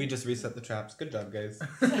 We just reset the traps. Good job, guys.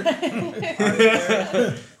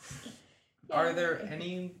 Are there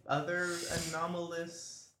any other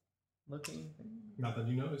anomalous looking things? Not that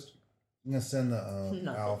you noticed. I'm gonna send the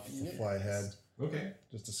Not Alf that you to fly ahead, noticed. Okay.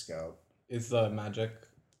 just a scout. Is the magic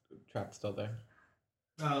trap still there?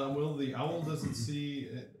 Well, the owl doesn't see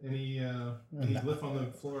any glyph on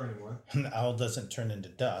the floor anymore. And the owl doesn't turn into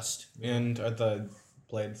dust. And are the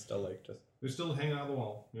blades still like just They're still hanging out of the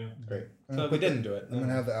wall. Yeah. great? I'm So gonna we put the- didn't do it. I'm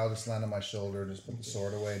gonna have the owl just land on my shoulder, just put the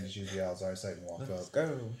sword away, and just use the owl's eyesight and walk Let's up.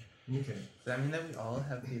 go. Okay. Does that mean that we all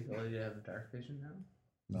have the ability to have dark vision now?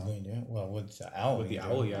 No, We do. Well, with the owl. With we the do.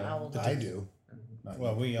 owl, yeah. Owl I do. Not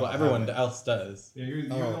Well, you. we all Well, everyone have it. else does. Yeah, you're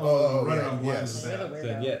the Oh, only one oh, running yeah, around blind yes. as You're the that.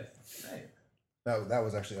 weirdo. So yes. Right. That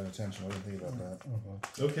was actually unintentional. I didn't think about that.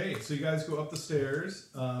 Mhm. Okay, so you guys go up the stairs.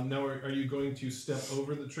 Now, are you going to step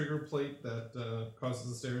over the trigger plate that causes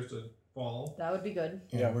the stairs to fall? That would be good.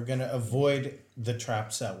 Yeah, we're gonna avoid the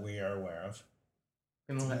traps that we are aware of.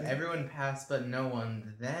 Gonna let everyone pass, but no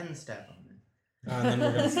one then step on it. And then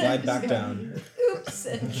we're gonna slide back down. Oops,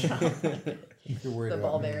 and drop You're worried the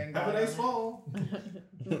about ball me. bearing. Have a nice fall.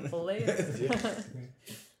 Later.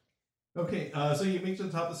 Okay, so you make to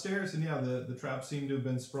the top of the stairs, and yeah, the traps seem to have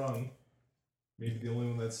been sprung. Maybe the only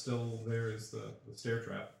one that's still there is the stair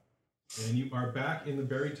trap. And you are back in the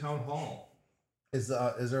Berry Town Hall. Is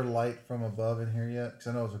there light from above in here yet? Because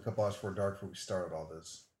I know it was a couple hours before dark before we started all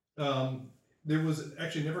this. There was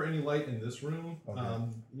actually never any light in this room.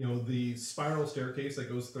 Okay. You know, the spiral staircase that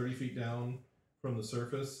goes 30 feet down from the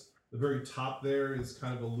surface, the very top there is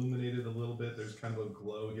kind of illuminated a little bit. There's kind of a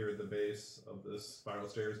glow here at the base of this spiral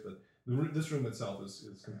stairs, but this room itself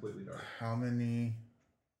is completely dark. How many?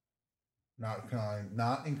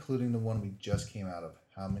 Not including the one we just came out of.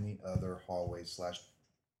 How many other hallways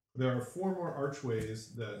 / There are 4 more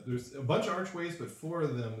archways there's a bunch of archways, but 4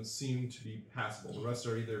 of them seem to be passable. The rest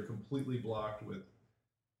are either completely blocked with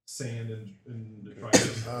sand and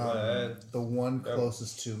detritus. the one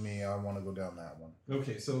closest to me, I want to go down that one.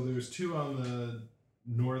 Okay, so there's 2 on the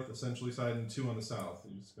north essentially side and 2 on the south.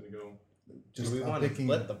 You're just gonna go. Do we I'm want to picking-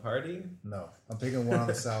 split the party? No, I'm picking one on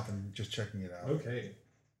the south and just checking it out. Okay.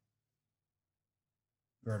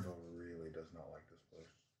 Gurnville really does not like this place.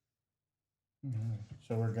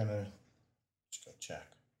 So we're gonna just go check.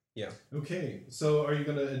 Okay, so are you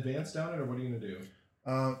gonna advance down it, or what are you gonna do?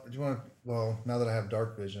 Do you want to? Well, now that I have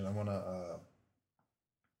dark vision, I want to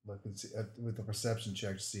look and see with the perception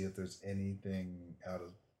check to see if there's anything out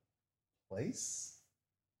of place.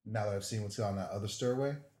 Now that I've seen what's on that other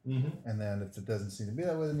stairway, Mm-hmm. and then if it doesn't seem to be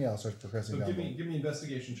that way, then yeah, I'll start progressing So down. give me an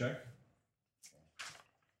investigation check.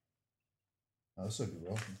 Oh, this will be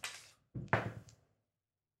roll.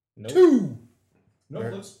 Nope. 2. No, Where?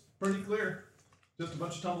 it looks pretty clear. Just a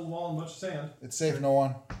bunch of tumbled wall and a bunch of sand. It's safe, no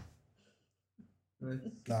one. Let's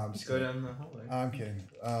No, I'm just go kidding. down the hallway. I'm kidding.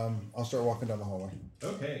 I'll start walking down the hallway.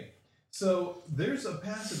 Okay, so there's a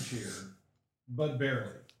passage here, but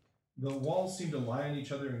barely. The walls seem to lie on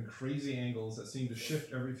each other in crazy angles that seem to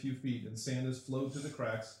shift every few feet, and sand has flowed through the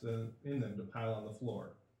cracks in them to pile on the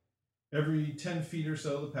floor. Every 10 feet or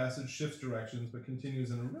so, the passage shifts directions, but continues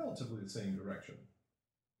in a relatively the same direction.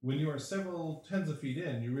 When you are several tens of feet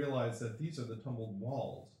in, you realize that these are the tumbled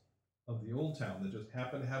walls of the old town that just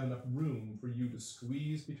happen to have enough room for you to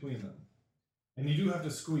squeeze between them. And you do have to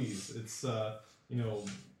squeeze. It's,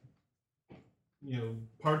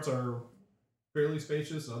 parts are fairly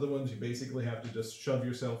spacious. Other ones you basically have to just shove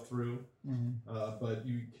yourself through. But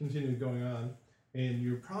you continue going on, and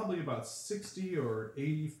you're probably about 60 or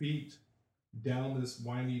 80 feet down this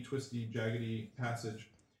windy, twisty, jaggedy passage,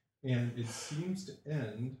 and it seems to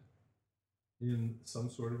end in some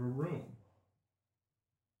sort of a room.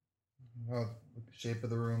 Well, look at the shape of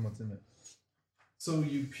the room. What's in it? So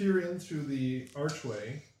you peer in through the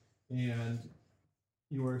archway, and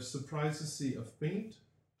you are surprised to see a faint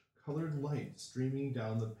colored light streaming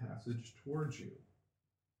down the passage towards you.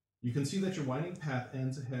 You can see that your winding path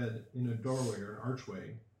ends ahead in a doorway or an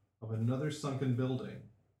archway of another sunken building.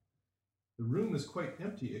 The room is quite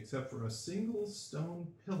empty except for a single stone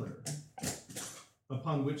pillar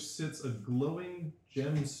upon which sits a glowing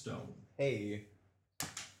gemstone. Hey.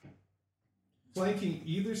 Flanking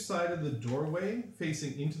either side of the doorway,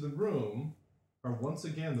 facing into the room, are once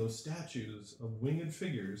again those statues of winged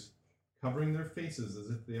figures covering their faces as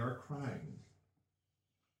if they are crying.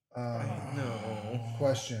 No.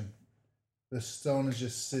 Question. The stone is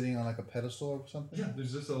just sitting on like a pedestal or something? Yeah,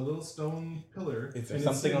 there's just a little stone pillar. Is there and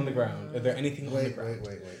it's something on the sitting- ground? Is there anything on the Wait. ground?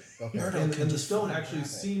 Okay. And the stone actually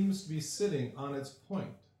seems to be sitting on its point.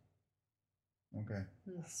 Okay.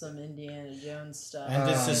 Some Indiana Jones stuff. And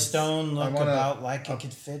does the stone I look wanna- about like it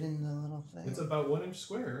could fit in the little thing? It's about 1 inch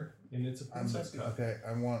square, and it's a I'm princess cup. okay.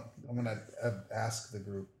 I'm gonna ask the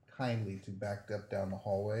group kindly to back up down the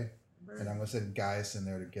hallway, and I'm gonna send Gaius in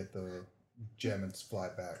there to get the gem and fly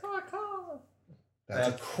back. That's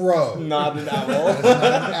a crow. Not an That owl. is not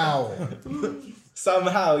an owl.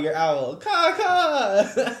 Somehow your owl. Caw caw.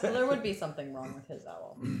 Well, there would be something wrong with his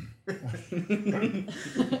owl.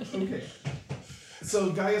 Okay.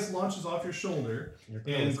 So Gaius launches off your shoulder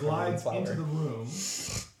and glides into the room,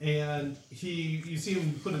 and you see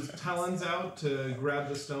him put his talons out to grab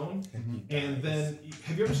the stone, and then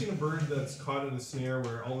have you ever seen a bird that's caught in a snare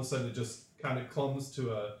where all of a sudden it just kind of clumps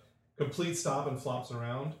to a complete stop and flops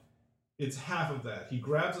around? It's half of that. He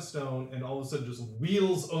grabs a stone and all of a sudden just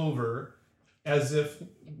wheels over as if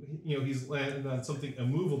he's landed on something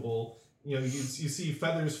immovable. You see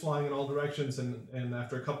feathers flying in all directions, and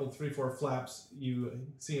after a couple, 3-4 flaps, you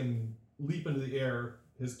see him leap into the air,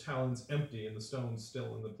 his talons empty, and the stone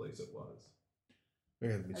still in the place it was.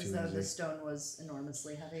 We're gonna be As too though the easy. stone was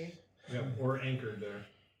enormously heavy. Yeah, or anchored there.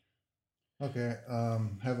 Okay.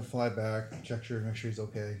 Have a fly back. Make sure he's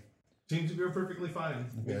okay. Seems to be perfectly fine.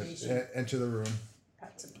 Okay. Enter the room.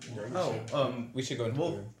 We should go into the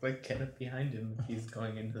We'll room. get up behind him if he's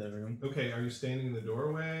going into the room. Okay, are you standing in the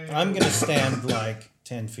doorway? I'm gonna stand like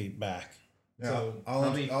 10 feet back. Yeah. So, I'll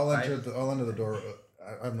I'll be enter five. I'll enter the door.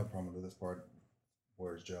 I have no problem with this part.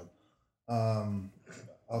 Where's Joe?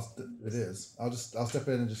 It is. I'll step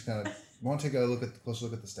in and just kind of want to take a closer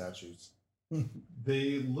look at the statues.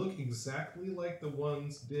 they look exactly like the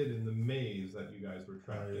ones did in the maze that you guys were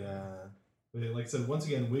trapped in. They, like I said, once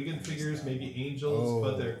again, winged figures, maybe angels,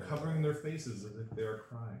 but they're covering their faces as if they're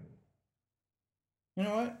crying. You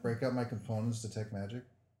know what? Break out my components, detect magic.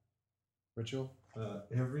 Ritual.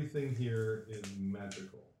 Everything here is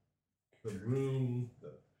magical. The room,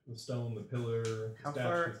 the stone, the pillar. The How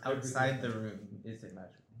statues, far outside everything. the room is it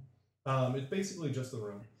magical? It's basically just the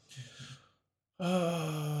room.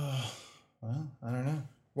 Well, I don't know.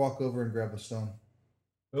 Walk over and grab the stone.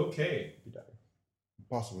 Okay.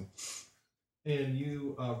 Possibly. And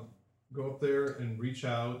you go up there and reach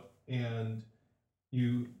out, and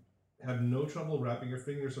you have no trouble wrapping your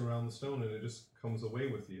fingers around the stone, and it just comes away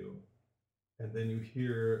with you. And then you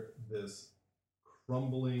hear this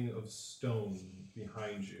crumbling of stone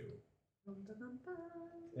behind you.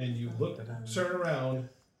 And you turn around,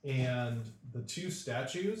 and the two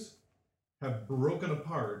statues have broken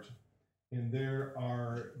apart, and there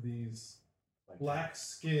are these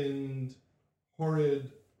black-skinned,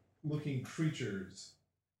 horrid-looking creatures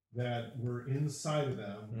that were inside of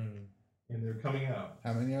them, and they're coming out.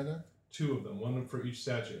 How many are there? 2 of them, one for each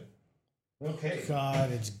statue. Okay.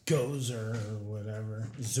 God, it's Gozer or whatever.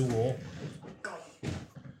 Zool.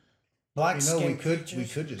 Black We skin could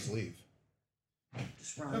creatures? just leave.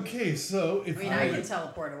 Just run. Okay, so I if mean, I can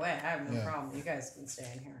teleport away. I have no Yeah. problem. You guys can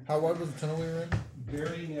stay in here. How wide was the tunnel we were in?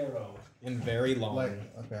 very narrow. And very long.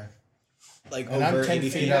 Okay. Like And over I'm 10 80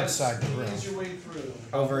 feet feet. outside the room. Ease your way through.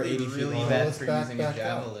 Over 80 feet really long. bad Let's for back using a out.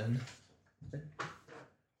 javelin.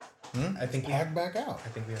 I think we Back out. I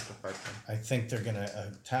think we have to fight them. I think they're gonna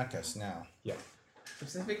attack us now. Yeah.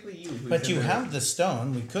 Specifically you. who's But in you the- have the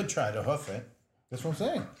stone. We could try to hoof it. That's what I'm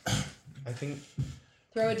saying. I think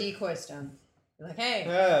Throw a decoy stone. Be like, hey,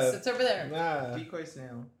 Yeah. it's over there. decoy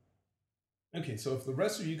snail. Okay, so if the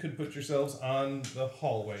rest of you could put yourselves on the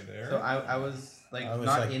hallway there. So I was like I was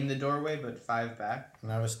not like- in the doorway, but 5 back.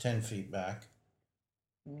 And I was 10 feet back.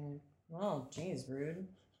 Well, geez, rude.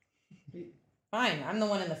 Fine, I'm the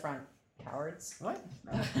one in the front. Cowards. What?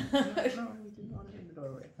 No, we didn't want it in the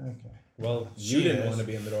doorway. Okay. well She you didn't is. want to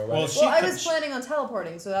be in the doorway. Well, she Well, I could- was planning on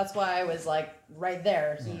teleporting, so that's why I was like right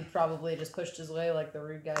there. He probably just pushed his way like the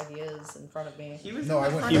rude guy he is in front of me. He was No, in I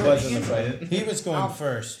the went- front he of was the in the beginning. front. He was going Oh.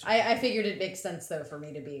 first. I figured it makes sense though for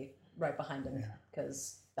me to be right behind him Yeah.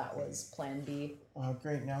 because that was Plan B. Oh,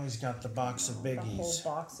 great. Now he's got the box of The whole biggies.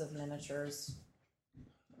 box of miniatures.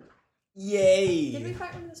 Yay! Did we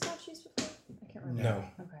fight one of the statues before? I can't remember.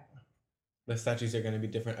 No. Okay. The statues are going to be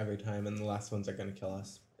different every time, and the last ones are going to kill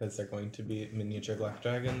us because they're going to be miniature black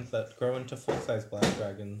dragons that grow into full-size black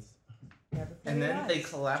dragons, Never And then they relax.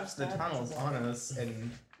 collapse Just the add tunnels to on it. us,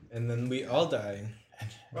 and and then we all die.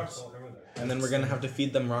 Rock salt over there. And then we're gonna have to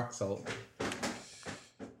feed them rock salt.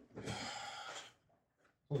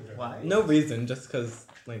 Why? No reason, just because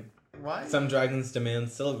like Why? some dragons demand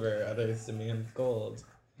silver, others demand gold.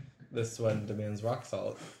 This one demands rock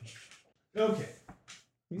salt. Okay.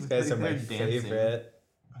 These guys are my They're dancing. favorite.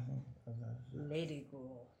 Lady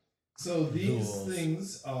Ghoul. So these Ghouls.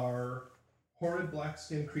 things are horrid black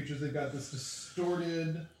skinned creatures. They've got this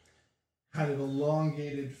distorted, kind of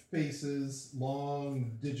elongated faces,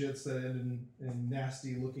 long digits that end in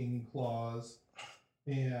nasty looking claws.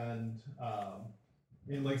 And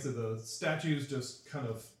like I said, the statues just kind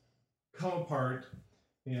of come apart.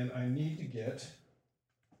 And I need to get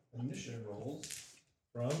initiative rolls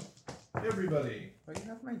from everybody. Oh, you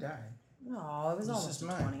have my die. No, it was This almost is a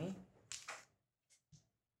mine. 20.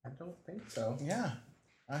 I don't think so. Yeah,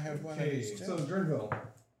 I have one of Okay, these too. so Gurnville.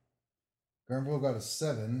 Gurnville got a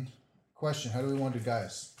 7. Question: how do we want to do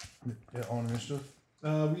Gaius? On initiative. We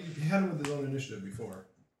had him with his own initiative before.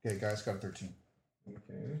 Okay, Gaius got a 13.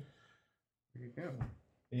 Okay. Here you go.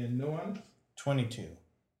 And Noan? 22.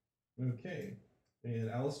 Okay. And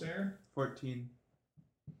Alistair? 14.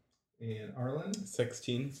 And Arlen?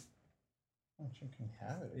 16. Oh, you can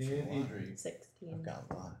have it if you And want. Adri. 16. I've got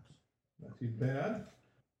lots. Not too bad.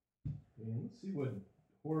 And let's see what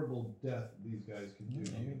horrible death these guys can do.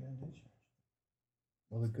 Maybe that is yours.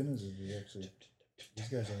 Well, the good news is we actually these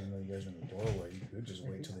guys don't even know you guys are in the doorway. You could just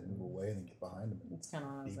wait till they move away and then get behind them and That's kind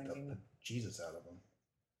of what I was beat the thinking. Jesus out of them.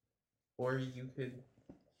 Or you could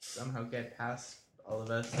somehow get past all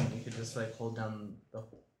of us and you could just like hold down the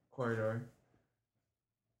corridor.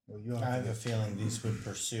 Well, you I have a feeling these would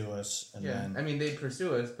pursue us, and Yeah. I then mean, they'd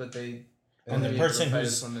pursue us, but they. and the only be able to person fight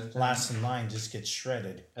who's us one at a time. last in line just gets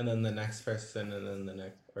shredded. And then the next person, and then the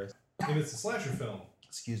next person. And it's a slasher film.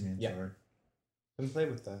 Excuse me, I'm Yeah. sorry. Come play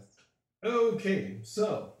with us Okay,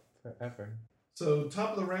 so forever.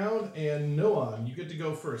 top of the round, and Noan, you get to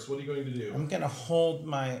go first. What are you going to do? I'm gonna hold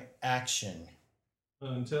my action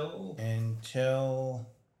Until until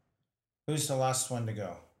who's the last one to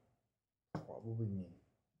go? Probably me.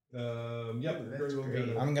 yep, Ooh, that's Gurnville will great.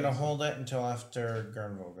 go to- I'm gonna hold it until after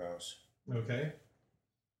Gurnville goes. Okay.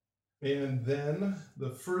 And then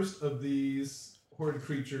the first of these horde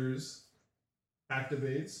creatures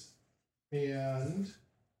activates, and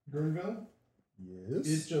Gurnville, Yes.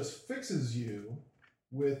 it just fixes you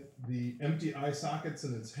with the empty eye sockets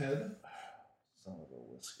in its head, Son of a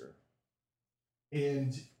whisker.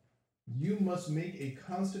 and you must make a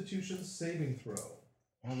Constitution saving throw.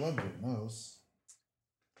 I love doing those.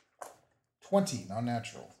 20, not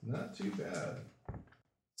natural. Not too bad.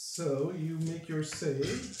 So you make your save,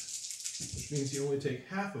 which means you only take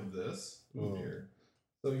half of this. Ooh, Oh. dear.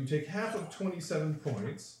 So you take half of 27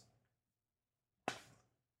 points.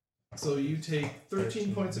 So you take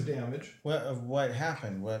 13 points of damage. What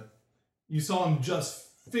happened? What? You saw him just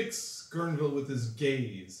fix Gurnville with his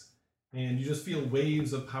gaze, and you just feel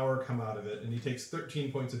waves of power come out of it, and he takes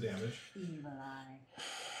 13 points of damage. Evil eye.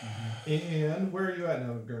 And where are you at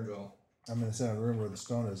now, Gurnville? I'm in the center of the room where the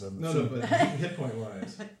stone is. I'm No, but hit point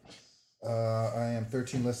wise. I am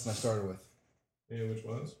 13 less than I started with. And which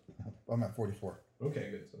was? I'm at 44.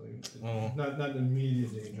 Okay, good. So you- Oh. not in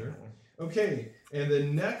immediate danger. Okay, and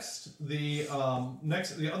then the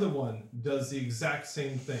other one does the exact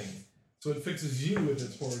same thing. So it fixes you with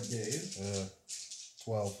its forward gaze.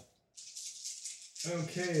 12.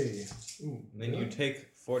 Okay. Ooh, And then you good.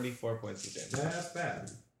 take 44 points of damage. That's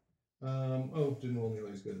bad. Didn't roll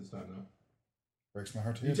nearly as good this time though. Breaks my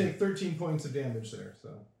heart to You hear take 13 points of damage there.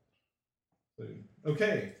 So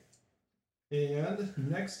okay. And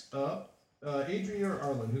next up, Adri or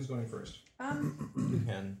Arlen, who's going first? You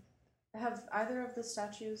can. Have either of the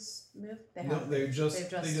statues moved? They No, haven't. they They've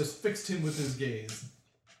just fixed him with his gaze.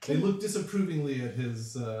 They look disapprovingly at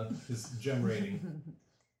his gem rating.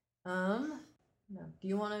 No. Do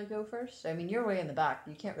you want to go first? I mean, you're way in the back.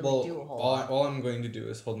 You can't really Well, do a whole all, lot. all I'm going to do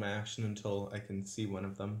is hold my action until I can see one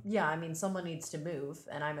of them. Yeah, I mean, someone needs to move,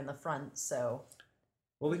 and I'm in the front, so.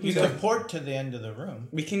 Well, we You can can go. port to the end of the room.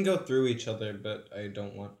 We can go through each other, but I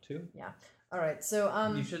don't want to. All right, so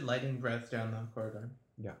You should lightning breath down the corridor.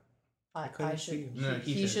 I couldn't should. see. No,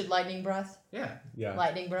 he he should should. lightning breath. Yeah. Yeah.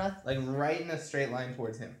 Lightning breath. Like right in a straight line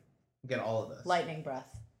towards him. Get all of us. Lightning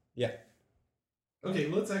breath. Okay,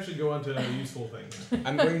 let's actually go on to a useful thing.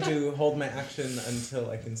 I'm going to hold my action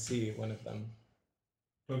until I can see one of them.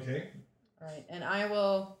 Okay. All right, and I'm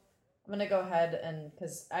gonna go ahead and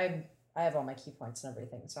because I have all my key points and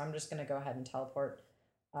everything, so I'm just gonna go ahead and teleport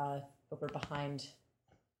over behind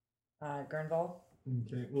Gurnville.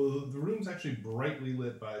 Okay. Well, the room's actually brightly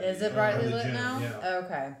lit by. Is the, it brightly the lit gem, now? Yeah.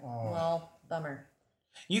 Okay. Oh. Well, bummer.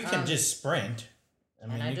 You can Um, just sprint I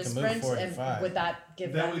mean, and I you just can move sprint, 45. and would that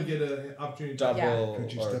give That them? would get an opportunity. Double. Yeah.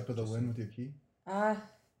 Could you or step of the just- wind with your key?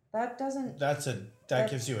 That doesn't. that that-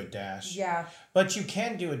 gives you a dash. Yeah, But you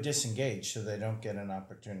can do a disengage so they don't get an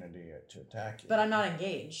opportunity to attack you. but I'm not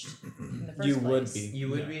engaged in the first You place. would be. You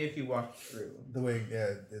would Yeah. be if you walked through. The way,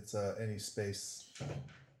 it's any space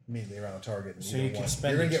immediately around a target. And So don't you can want-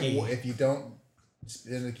 spend you're gonna a get key. if you don't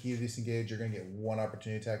spend the key to disengage, you're gonna get one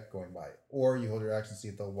opportunity attack going by, or you hold your action, see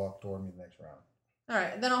if they'll walk toward me the next round. All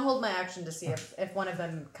right, then I'll hold my action to see if one of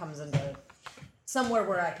them comes into somewhere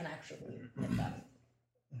where I can actually hit them.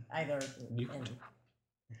 Either You in.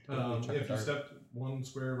 Check If it you out. stepped one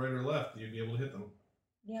square right or left, you'd be able to hit them.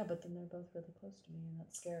 Yeah, but then they're both really close to me, and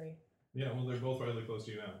that's scary. Yeah, well, they're both really close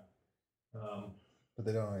to you now. But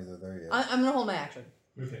they don't know either there yet. I'm gonna hold my action.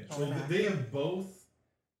 Okay, Oh, well, man. they have both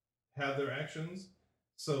had their actions,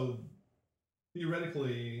 so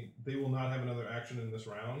theoretically, they will not have another action in this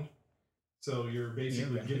round. So you're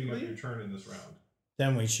basically giving up Theoretically? your turn in this round.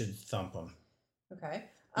 Then we should thump them. Okay.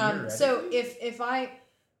 So Theoretically? if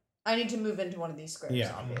I need to move into one of these squares,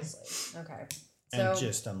 Yeah. obviously. Okay. And So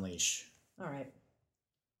just unleash. all right,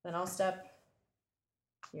 then I'll step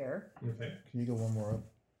here. Okay. Can you go one more up,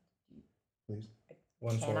 please?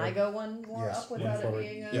 One Can forward. I go one more Yes, up one without it forward.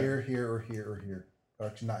 being a? Here, here, or here, or here. Or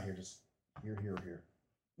actually, not here. Just here, here, or here.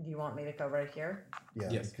 Do you want me to go right here? Yeah,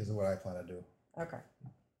 Yes. because of what I plan to do. Okay.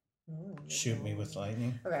 Ooh, Shoot me with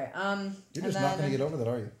lightning. Okay. You're and just not gonna then get over that,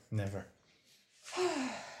 are you? Never.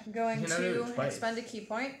 I'm going You can only do to it twice. expend a key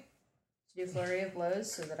point to do flurry of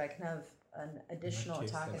blows so that I can have an additional case,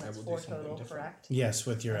 attack, then and I that's will do 4 something total, different. correct? Yes,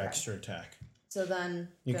 with your Okay. extra attack. So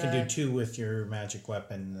then You can do 2 with your magic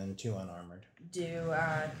weapon and then 2 unarmored. do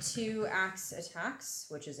 2 axe attacks,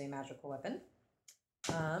 which is a magical weapon.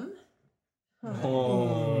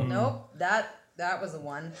 Oh. Nope, that was a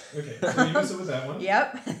 1. Okay, so you miss it with that one.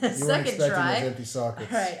 Yep, You weren't second expecting those try. empty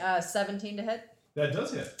sockets. All right, 17 to hit. That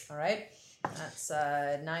does hit. All right, that's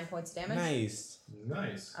 9 points of damage. Nice.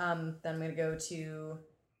 Nice. Then I'm gonna go to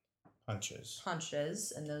Punches.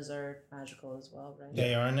 punches, and those are magical as well, right?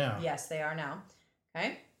 They are now. Yes, they are now.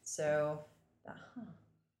 Okay, so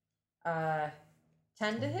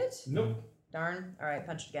 10 to hit. Nope. Darn. All right,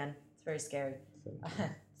 punch again. It's very scary.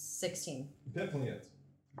 16. Definitely hits.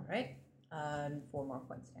 All right, 4 more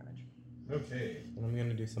points of damage. Okay. And I'm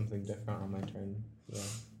gonna do something different on my turn. Yeah.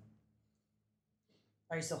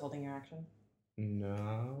 Are you still holding your action?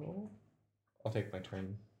 No. I'll take my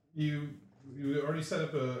turn. You already set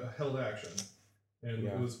up a held action, and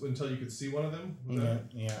Yeah. it was until you could see one of them. Was Yeah.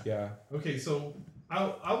 that- Yeah. Yeah. Okay, so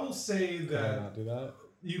I will say Can I that not do that?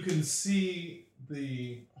 you can see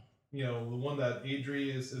the the one that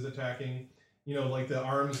Adri is attacking. Like the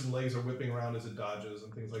arms and legs are whipping around as it dodges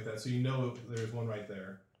and things like that. So there's one right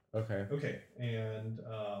there. Okay. Okay, and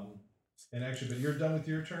actually, but you're done with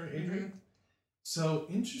your turn, Adri. So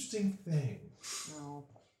interesting thing. No.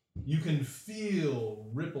 You can feel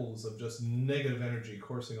ripples of just negative energy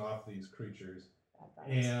coursing off these creatures, Bad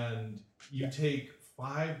vibes. and you take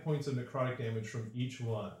 5 points of necrotic damage from each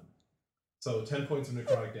one. So 10 points of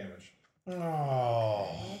necrotic damage.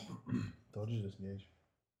 Oh. Told you to disengage.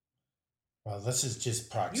 Well, this is just You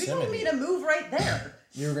proximity. told me to move right there.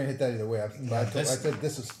 You were gonna hit that either way. I this- said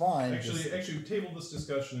this was fine. Actually, table this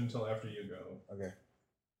discussion until after you go. Okay.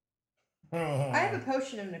 I have a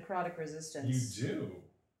potion of necrotic resistance. You do?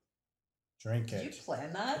 Drink Did you it.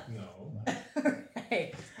 plan that? No.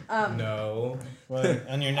 Okay. No. Well,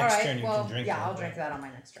 on your All next right. turn, you well, can drink yeah, it. I'll drink that on my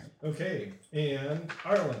next turn. Okay, and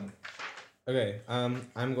Arlen. Okay.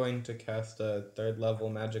 I'm going to cast a 3rd level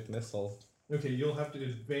magic missile. Okay, you'll have to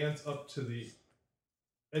advance up to the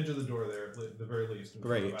edge of the door there, at the very least, in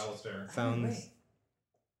front Great. of Alistair. Sounds Wait.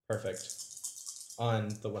 perfect. On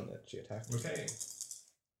the one that she attacked. Okay.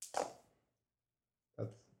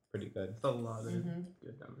 That's pretty good. That's a lot of Mhm.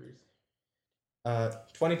 good numbers.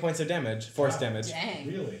 20 points of damage. Force Wow. damage. Dang.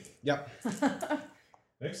 Really? Yep.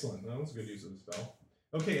 Excellent. That was a good use of the spell.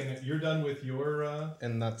 Okay, and you're done with your.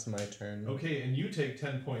 And that's my turn. Okay, and you take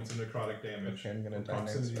 10 points of necrotic damage. Okay, I'm gonna from die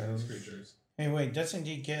next proximity to these round. creatures. Hey, wait, doesn't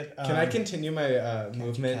he get. Can I um, continue my can't you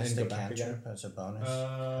movement cast and a go back cantrip again? as a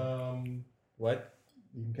bonus? What?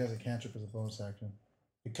 You can cast a cantrip as a bonus action.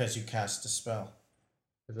 because you cast a spell.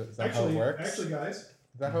 Is that how it works? Actually, guys,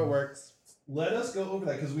 Is that how it works? let us go over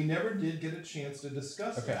that because we never did get a chance to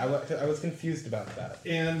discuss Okay, that. I was confused about that.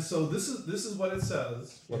 And so this is what it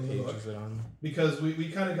says. What in the page book. is it on? Because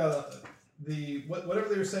we kind of got whatever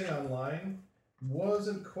they were saying online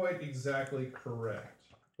wasn't quite exactly correct.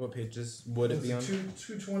 What pages would it Was be on?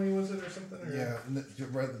 220 was it or something? Or? Yeah,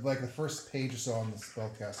 like the first page or so on the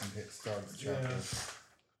spellcasting hit starts the chapter.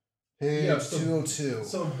 Yeah. Page Yeah, so- 202.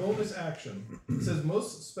 So bonus action. It says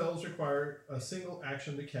most spells require a single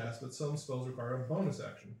action to cast, but some spells require a bonus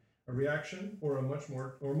action, a reaction, or much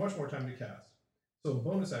more time to cast. So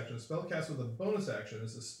bonus action. A spell cast with a bonus action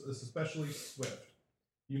is especially swift.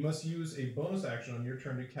 You must use a bonus action on your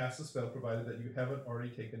turn to cast a spell, provided that you haven't already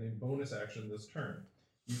taken a bonus action this turn.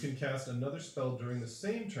 You can cast another spell during the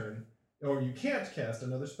same turn, or you can't cast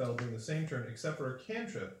another spell during the same turn except for a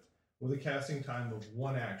cantrip with a casting time of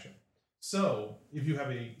 1 action. So, if you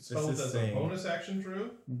have a spell that is does saying- a bonus action,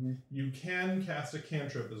 Drew, Mhm. you can cast a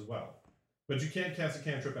cantrip as well. But you can't cast a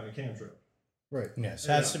cantrip and a cantrip. Right. Yes,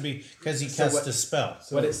 has to be because he So cast what- a spell.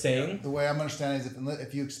 So, what it's saying? The way I'm understanding is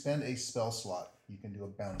if you expend a spell slot, you can do a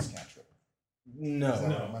bonus cantrip. No. Is that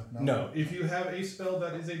No. what No. If you have a spell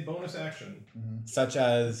that is a bonus action, Such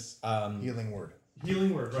as Healing word.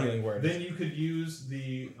 healing word, right? Healing word. Then you could use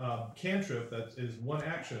the cantrip that is 1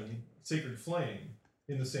 action, Sacred Flame,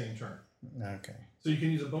 in the same turn. Okay. So you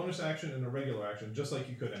can use a bonus action and a regular action, just like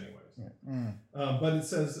you could anyways. Mm. But it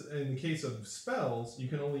says in the case of spells, you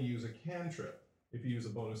can only use a cantrip if you use a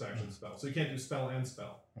bonus action spell. So you can't do spell and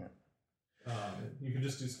spell. You can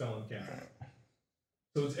just do spell and cantrip.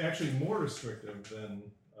 So it's actually more restrictive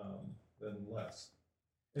than less.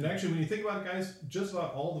 And actually, when you think about it, guys, just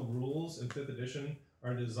about all the rules in 5th edition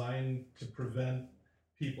are designed to prevent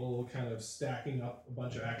people kind of stacking up a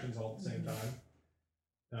bunch of actions all at the same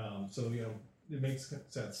time. So, it makes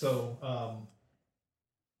sense. So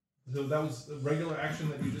that was the regular action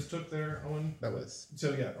that you just took there, Owen? that was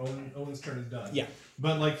So, yeah, Owen's turn is done. Yeah.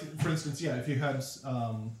 But, like, for instance, if you had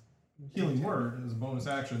Healing Word as a bonus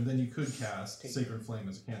action, then you could cast Sacred Flame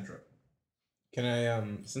as a cantrip. Can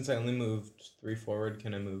I since I only moved 3 forward,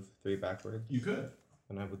 can I move 3 backward? You could,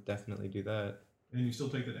 And I would definitely do that. and you still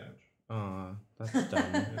take the damage. Aw, that's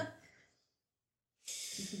dumb.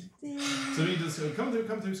 So you just come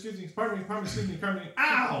through, excuse me, pardon me,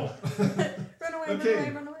 ow! Run away, Okay. run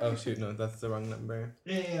away, run away. Oh shoot, no, that's the wrong number.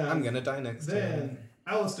 And I'm gonna die next time. then,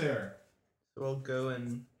 Alistair. So we'll go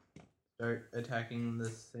and start attacking the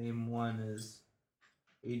same one as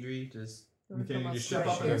Adri. Just Okay, Come you up just step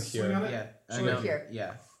right up here. and swing on it? yeah, Swing no, here.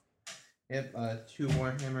 yeah. Yep. 2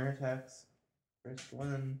 Warhammer attacks. First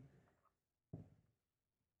one.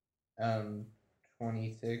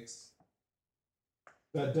 26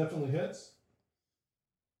 That definitely hits.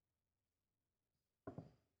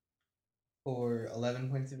 for 11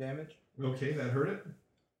 points of damage. Okay, that hurt it.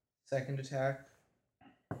 Second attack,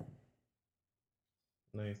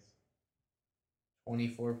 Nice.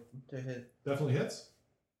 24 to hit Definitely hits.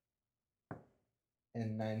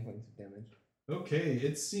 and 9 points of damage. Okay,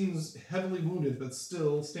 it seems heavily wounded, but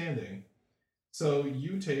still standing. So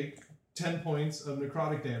you take 10 points of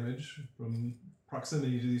necrotic damage from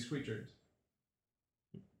proximity to these creatures.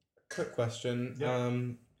 Quick question. Yeah.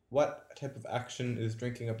 What type of action is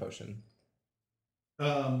drinking a potion?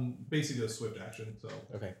 Basically a swift action, so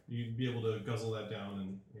Okay. you'd be able to guzzle that down,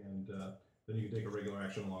 and then you can take a regular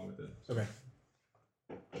action along with it. Okay.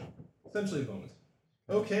 Essentially a bonus.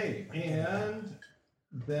 Okay, and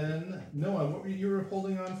then Noah, what were you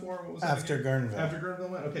holding on for? What was that After again? Gurnville. After Gurnville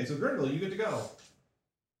went. Okay, so Gurnville, you get to go.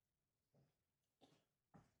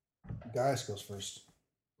 Gaius goes first.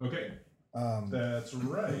 Okay, Um, that's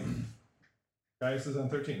right. Gaius is on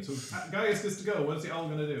 13. So Gaius gets to go. What's the owl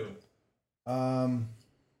gonna do?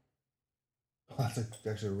 That's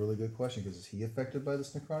actually a really good question because is he affected by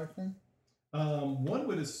this necrotic thing? One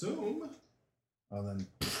would assume Oh, then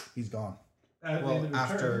he's gone. at the end of the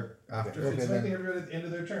turn. after. It's Okay, affecting then. everybody at the end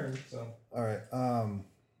of their turn. So All right.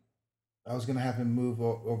 I was gonna have him move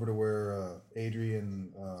over to where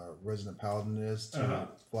Adrian, Resident Paladin, is to Uh-huh.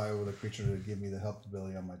 fly over the creature to give me the help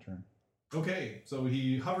ability on my turn. okay, so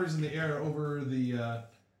he hovers in the air over the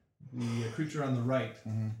creature on the right,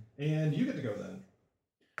 Mm-hmm. and you get to go then.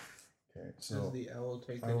 Okay, Does so the owl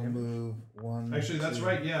take I the will damage? move 1. Actually, that's 2,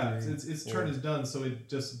 right. Yeah, 3, its 4. turn is done, so it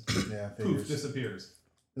just Yeah, poof figures. disappears.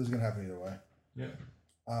 It was gonna happen either way. Yeah,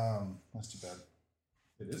 That's too bad.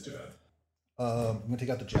 it is too bad. I'm gonna take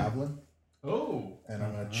out the javelin Oh, and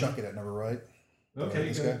I'm gonna chuck it at number right. okay.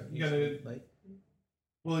 This You gotta. Like,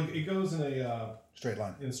 Well, it goes in a Straight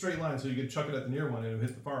line. straight line, so you could chuck it at the near one and it'll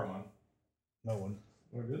hit the far one. No one.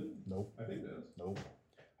 Or did it? Nope. I think it is. Nope.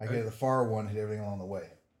 I get the far one, hit everything along the way.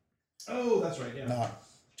 Oh, that's right. Yeah. Not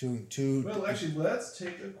two. Well, actually, let's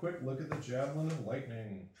take a quick look at the Javelin of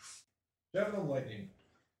Lightning. Javelin of Lightning.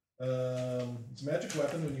 It's a magic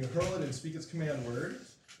weapon. When you hurl it and speak its command word,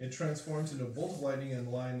 it transforms into a bolt of lightning in a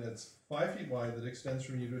line that's 5 feet wide that extends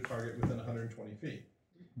from you to a target within 120 feet.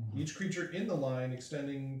 Each creature in the line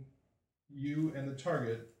extending you and the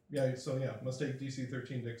target, must take DC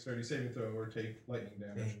 13 dexterity saving throw or take lightning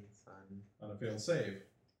damage. on a failed save.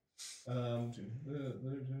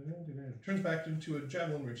 Turns back into a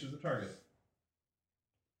javelin, reaches the target.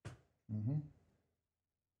 Mm-hmm.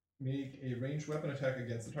 Make a ranged weapon attack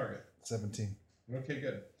against the target. 17. Okay,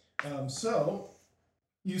 good. So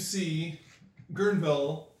you see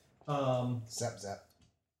Gurnville Zap, zap.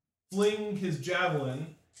 fling his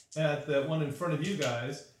javelin at the one in front of you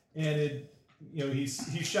guys, and he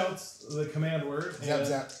shouts the command word, Zap,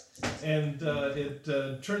 zap. and it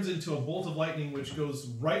turns into a bolt of lightning, which goes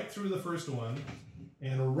right through the first one,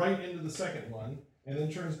 and right into the second one, and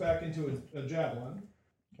then turns back into a javelin.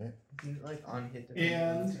 Isn't it like on hit?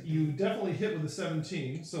 And you definitely hit with a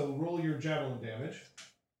 17. So roll your javelin damage.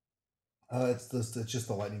 It's just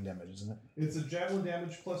the lightning damage, isn't it? It's a javelin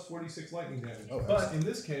damage plus 46 lightning damage. Oh, but excellent. in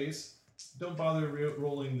this case, don't bother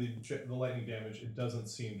rolling the lightning damage. It doesn't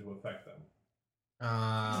seem to affect them.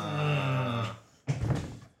 I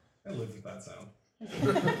lived with that sound.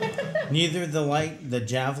 Neither the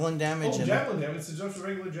javelin damage. Oh, javelin damage. It's just a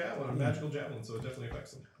regular javelin, a magical javelin, so it definitely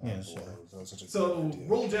affects them. Yes. Oh, boy, that was such a So good idea.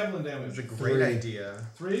 roll javelin It damage. was a great 3. idea.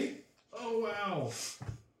 3? Oh, wow.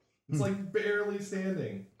 It's like barely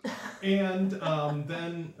standing. And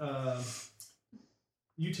then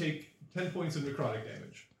you take 10 points of necrotic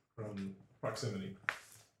damage from proximity.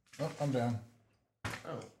 Oh, I'm down.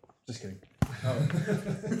 Oh. Just kidding. Oh.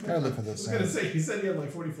 Gotta look for I those was going to sounds. say, he said he had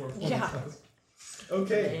like 44 points. Yeah.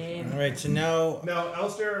 Okay. All right. So now Now,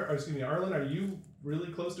 Arlen, are you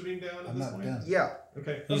really close to being down at I'm this not point? done. Yeah.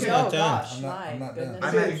 Okay. He's okay. not Oh done. gosh, I'm not- my I'm not done. goodness.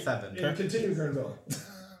 I'm Okay. at 7. And continue, Gurnville.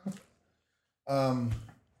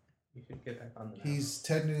 You should get back on the map. He's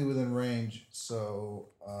technically within range, so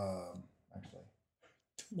actually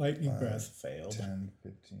lightning 5, breath failed. 10,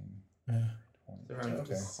 15, Yeah. 20. It's around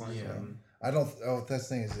Okay. quantum. I don't. Oh, that's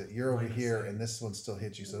the thing is that you're over Minus here, 7. and this one still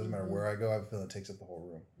hits you, so it doesn't matter where I go. I feel it takes up the whole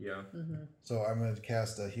room. Yeah. Mm-hmm. So I'm going to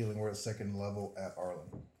cast a healing word at 2nd level at Arlen.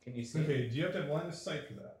 Can you see? Okay, do you have to have line of sight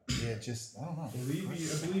for that? Yeah, just I don't know. I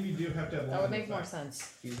believe you do have to have line That would of make more sight.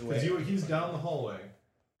 sense. He's Because away. he's down the hallway.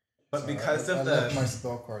 But Sorry, because I of left my the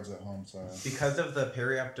spell cards at home, so because of the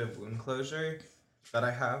periaptive wound closure that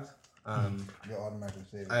I have, you'll automatically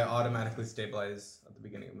save it. I automatically stabilize at the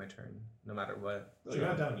beginning of my turn, no matter what. Well, you're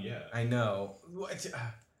not down yet. I know. What?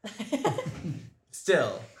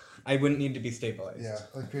 Still, I wouldn't need to be stabilized. Yeah.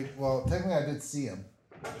 Okay. Well, technically, I did see him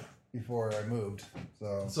before I moved,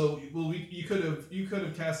 so So, well, you could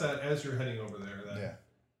have cast that as you're heading over there. Then. yeah.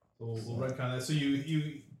 So we'll retcon that. So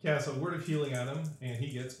you cast a word of healing at him, and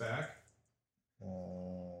he gets back.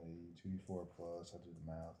 2d4 plus. I'll do the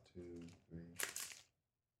math. 2, 3.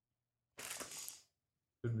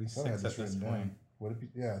 It would be I thought I had 6 this at this written point. down. Would it be?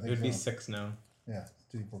 Yeah, I It think would be so. 6 now. Yeah,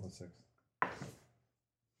 2d4 plus 6.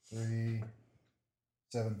 3,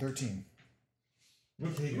 7, 13.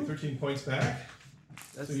 Okay, you get 13 points back.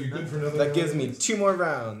 That's So you're good enough. for another. That gives round. me 2 more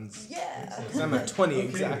rounds. Yeah. So I'm at 20 Okay.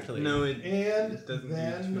 exactly. No, it And It doesn't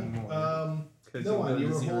then, need 2 more. no you one. go You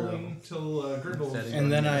to were 0. holding till Gurnville. Instead of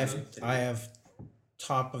And then going I have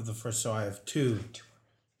top of the first, so I have two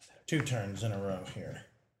turns in a row here.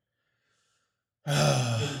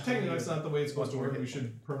 Technically, that's not the way it's supposed to work. We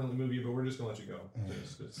should permanently move you, but we're just gonna let you go.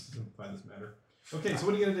 Just to simplify this matter. Okay, so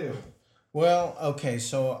what are you gonna do? Well, okay,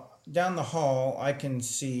 so down the hall, I can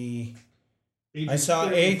see. I saw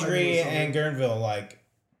clearly fighting with Adri someone. and Gurnville like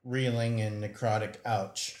reeling in necrotic.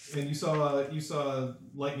 Ouch. And you saw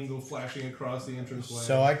lightning go flashing across the entranceway.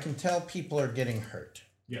 So I can tell people are getting hurt.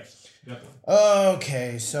 Yes, definitely.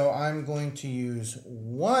 Okay, so I'm going to use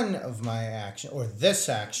one of my action, or this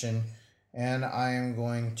action, and I am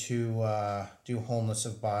going to do wholeness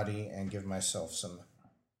of body and give myself some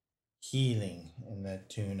healing in the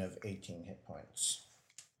tune of 18 hit points.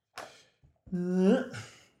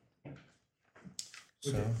 So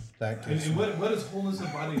Okay. that And, gives and me, what does wholeness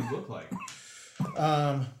of body look like?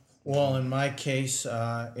 well, in my case,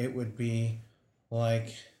 it would be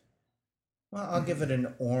like, well, I'll give it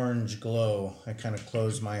an orange glow. I kind of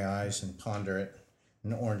close my eyes and ponder it.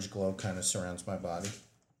 An orange glow kind of surrounds my body.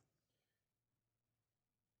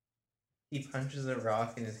 He punches a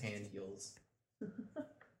rock and his hand heals.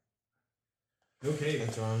 Okay.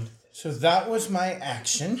 Next round. So that was my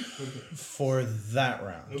action Okay. for that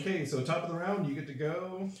round. Okay, so top of the round, you get to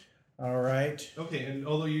go. All right. Okay, and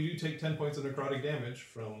although you do take 10 points of necrotic damage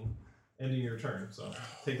from ending your turn, so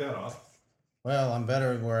take that off. Well, I'm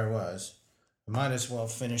better where I was. I might as well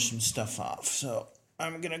finish some stuff off. So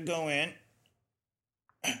I'm going to go in.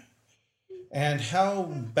 And how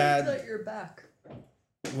bad? That you're back.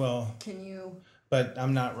 Well, Can you? but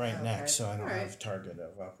I'm not right Okay. next, so I don't All right. have target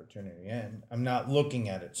of opportunity. And I'm not looking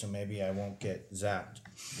at it, so maybe I won't get zapped.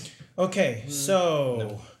 Okay,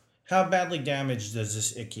 so How badly damaged does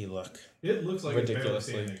this Icky look? It looks like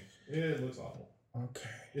Ridiculously. it's barely standing. It looks awful. Okay.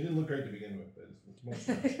 It didn't look great to begin with, but it's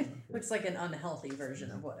much worse. Looks like an unhealthy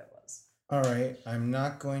version of what it was. All right. I'm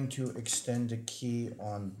not going to extend a key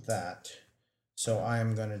on that. So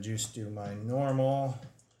I'm going to just do my normal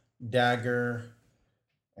dagger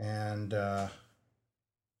and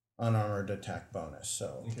unarmored attack bonus.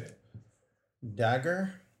 So Okay.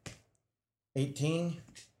 dagger, 18,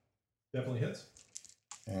 Definitely hits.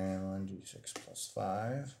 and 1d6 plus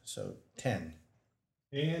 5, so 10.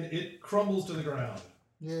 And it crumbles to the ground.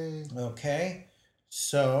 Yay. Okay,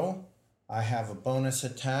 so I have a bonus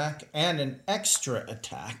attack and an extra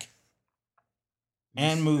attack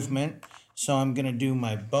and movement. So I'm going to do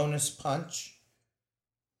my bonus punch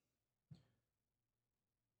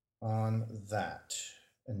on that.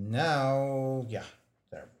 And now, yeah,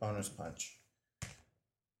 there, bonus punch.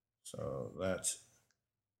 So that's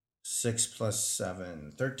 6 plus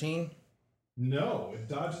 7, 13. No, it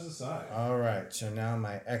dodges aside. All right, so now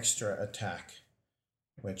my extra attack,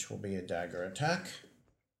 which will be a dagger attack.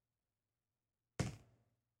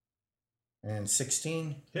 And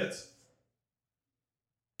 16 Hits.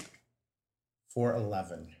 for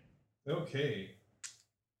 11. Okay.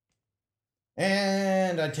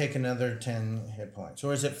 And I take another 10 hit points.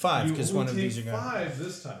 Or is it 5? You Because only one of take these are going 5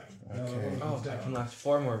 this time. Okay. one Oh, comes I down. can last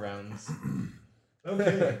 4 more rounds.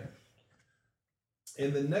 Okay.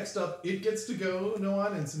 And then next up, it gets to go,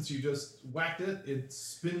 Noan, and since you just whacked it, it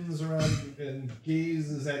spins around and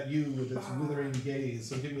gazes at you with its withering gaze.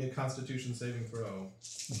 So give me a Constitution saving throw.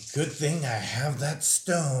 Good thing I have that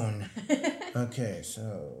stone. Okay,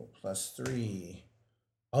 so plus 3.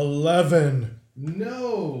 11.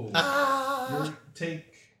 No! Ah! You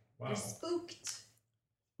take... Wow. You're spooked.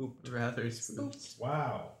 Rather spooked. Spooked.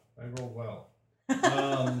 Wow. I rolled well.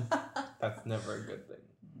 That's never a good thing.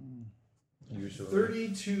 Usually.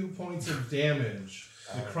 32 points of damage.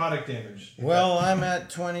 Necrotic damage. Well, I'm at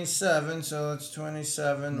 27, so it's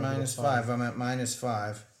 27 Negative minus 5. 5. I'm at minus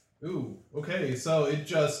 5. Ooh, okay, so it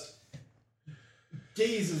just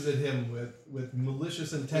gazes at him with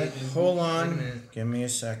malicious intent and Hold Wait a on. minute. Give me a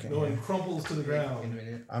second. no, and Here. crumples to the Wait a ground.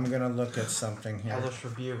 minute. I'm going to look at something here. Hellish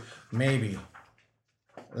rebuke. Maybe.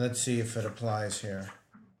 Let's see if it applies here.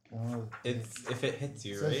 Oh, It's if it hits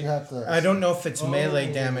you, says right? you have to. I don't know if it's melee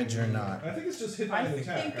Oh. damage or not. I think it's just hit by I an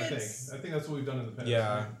attack, think I think. it's- I think that's what we've done in the past.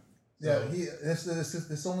 Yeah. Yeah, So-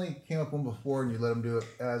 this only came up one before, and you let him do it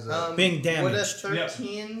as a. Being Would a damaged.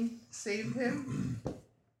 13 save him?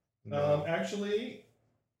 No. Actually,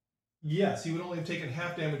 yes, he would only have taken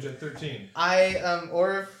half damage at 13.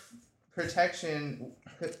 Or if protection,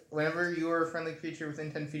 whenever you or a friendly creature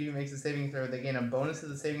within 10 feet of you makes a saving throw, they gain a bonus to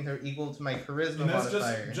the saving throw equal to my charisma And that's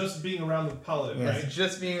modifier. just being around the paladin, Yeah. right? It's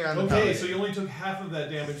just being around the Okay, paladin. so you only took half of that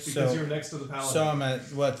damage because So- you're next to the paladin. So I'm at,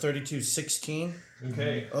 what, 32, 16?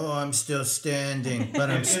 Okay. Oh, I'm still standing,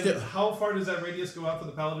 but I'm And still... how far does that radius go out for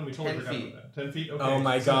the paladin? We totally 10 forgot feet. about that. 10 feet? Okay. Oh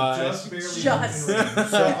my so gosh. Just barely Just. in range.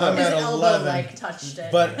 So I'm His at elbow 11. like touched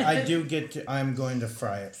it. But I do get to... I'm going to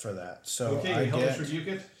fry it for that. So Okay, I Hellish get... Rebuke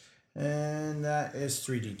it. And that is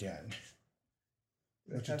 3d10.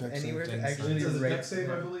 What's your Have dex anywhere save? to It actually is a write dex save,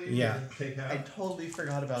 I believe. Yeah. and Take half. I totally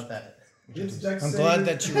forgot about that. It's dex I'm save. glad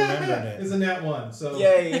that you remembered it. Is a nat 1, so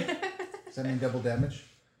Yay! Does that mean double damage?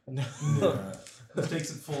 No. it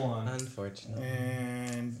takes it full on. Unfortunately.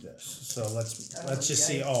 And so let's just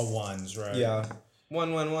see all ones, right? Yeah.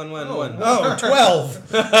 1, 1, 1, 1, Oh. 1. Oh, 12!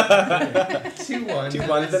 2 1. 2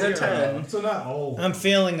 ones and a 10. So not all. I'm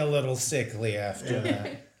feeling a little sickly after Yeah.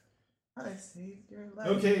 that. I saved your life.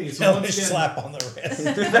 Okay, so Hellish once again, slap on the wrist.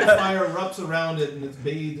 fire erupts around it and it's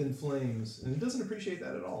bathed in flames, and it doesn't appreciate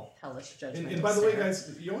that at all. Hellish judgment. And by the way,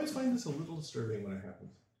 guys, you always find this a little disturbing when it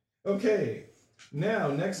happens. Okay, now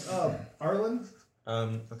next up, Arlen.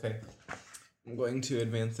 Okay. I'm going to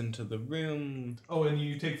advance into the room. Oh, and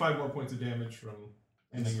you take 5 more points of damage from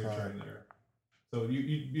ending your That's turn there. So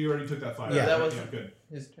you already took that 5. Yeah. That right? was- yeah, good.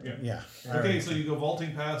 His turn. Yeah. Yeah. Okay, alright. so you go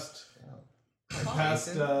vaulting past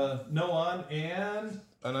Noan and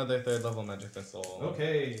Another 3rd level magic missile.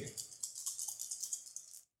 okay.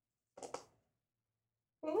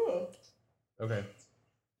 Okay.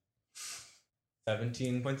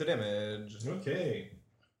 17 points of damage. Okay.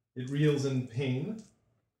 It reels in pain.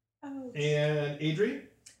 Ouch. And Adri?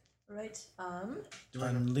 Right.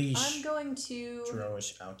 Unleash I'm going to.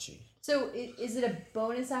 Drowish ouchie. So is it a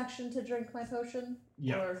bonus action to drink my potion?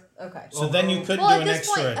 Yeah. Or, okay. So then you could Well, do at an this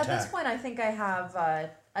extra point, attack. at this point, I think I have.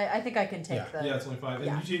 I think I can take Yeah. the. Yeah, it's only 5.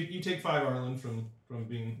 Yeah. And you take 5, Arlen, from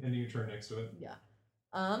being ending your turn next to it. Yeah.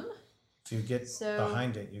 If you get So-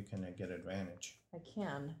 behind it, you can get advantage. I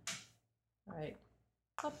can. All right.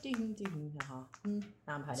 Now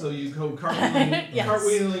I'm hiding. So you go cartwheeling, Yes.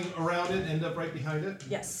 cartwheeling around it, end up right behind it.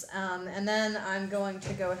 Yes, and then I'm going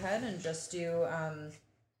to go ahead and just do. I'm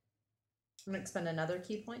going to expend another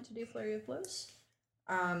key point to do Flurry of Blows.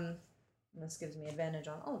 And this gives me advantage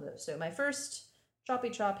on all of those. So my first choppy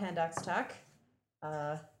chop hand axe attack.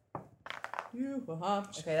 Okay,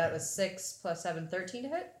 that was 6 plus 7, 13 to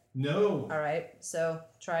hit. No. All right, so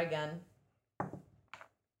try again.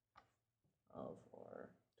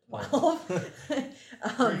 12.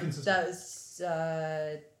 Very consistent. That was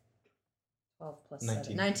 12 plus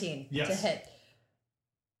 7. 19 Yes. to hit.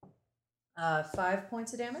 5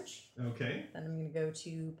 points of damage. Okay. Then I'm going to go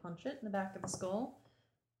to punch it in the back of the skull.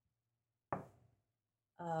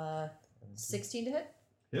 16 to hit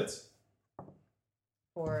Hits.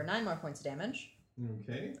 for 9 more points of damage.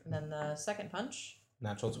 Okay. And then the second punch,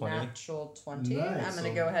 Natural 20. natural 20. Nice, I'm going to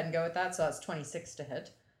so- go ahead and go with that. So that's 26 to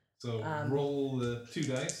hit. So Um, roll the 2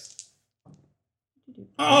 dice.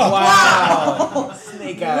 Oh, Wow!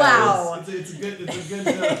 Snake eyes. Wow. It's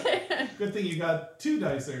a good thing you got 2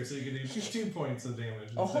 dice there, so you can do 2 points of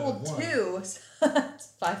damage. A instead whole of 1. 2. So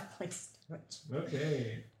that's 5 points of damage.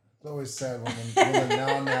 Okay. It's always sad when a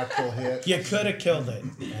non-natural hit. You could have killed it,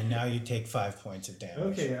 and now you take 5 points of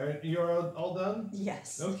damage. Okay. You're all done?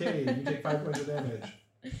 Yes. Okay. You take 5 points of damage.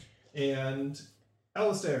 And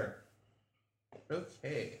Alistair.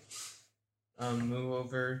 Okay. Move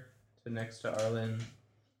over to next to Arlen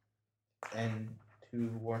and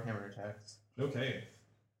 2 Warhammer attacks. Okay.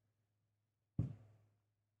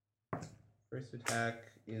 First attack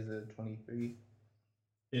is a 23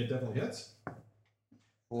 It definitely hits.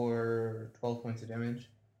 for 12 points of damage.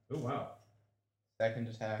 Oh, wow. Second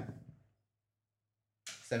attack,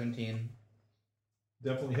 17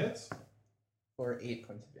 Definitely hits. for 8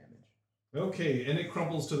 points of damage. Okay. And it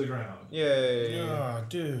crumples to the ground. Yay. Oh,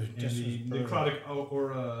 dude. And This the was brutal. necrotic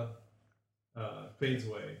aura fades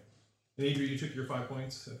away. And Adria, you took your 5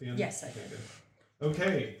 points at the end? Yes, I Okay, did. good.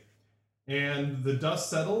 Okay. And the dust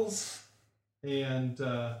settles, and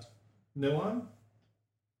Noam?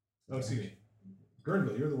 Oh, excuse me.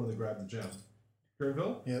 Gurnville, you're the one that grabbed the gem.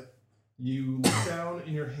 Gurnville? Yep. You look down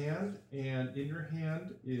in your hand, and in your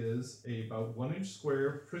hand is a about 1 inch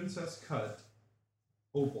square princess cut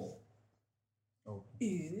opal. Oh.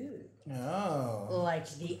 Ooh. Oh. Like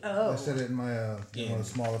the I O. set it in my in one Yeah. of the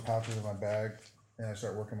smaller pouches of my bag, and I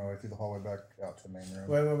start working my way through the hallway back out to the main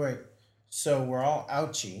room. Wait. So we're all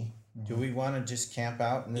ouchy. Do we want to just camp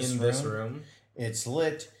out in this In room? this room. It's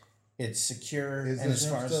lit. It's secure. Is and this as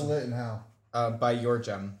far room as still lit and how? By your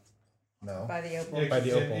gem. No. By the opal. By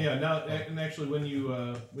the opal. Yeah, now, and actually, when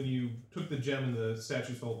you took the gem and the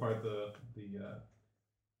statues fell apart,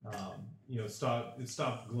 it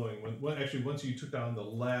stopped glowing. Actually, once you took down the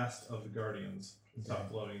last of the guardians, it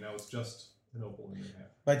stopped glowing. Now it's just an opal in your hand.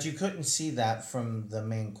 But you couldn't see that from the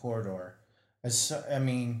main corridor. I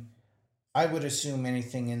mean, I would assume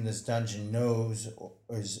anything in this dungeon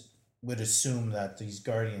would assume that these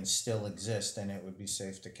guardians still exist, and it would be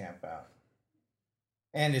safe to camp out.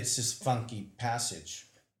 And it's this funky passage.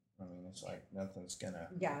 I mean, it's like nothing's gonna.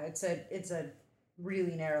 Yeah, it's a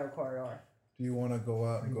really narrow corridor. Do you want to go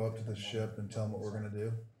out and go up to the ship and tell them what we're gonna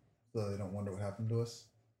do, so they don't wonder what happened to us?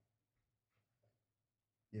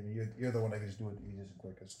 Yeah, you're the one that can just do it the easiest and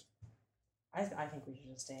quickest. I think we should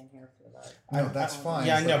just stay in here for that. No, that's fine.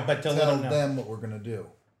 Yeah, I know, but to let tell them know. them what we're gonna do.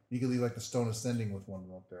 You could leave like the Stone Ascending with one of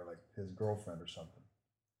them up there, like his girlfriend or something.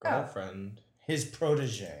 Girlfriend. His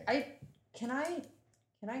protege. I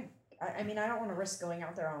mean, I don't want to risk going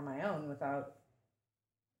out there on my own without.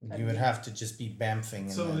 You would have to just be bamfing. In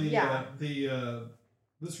So the, Yeah.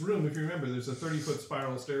 this room, if you remember, there's a 30-foot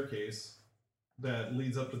spiral staircase that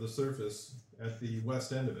leads up to the surface at the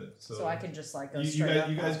west end of it. So, I can just like go you straight up.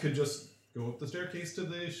 guys could just go up the staircase to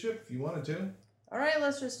the ship if you wanted to. All right,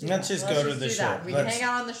 let's just do Let's that. just go to the do that. ship. We Let's- can hang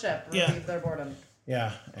out on the ship. Yeah. Relieve their boardom.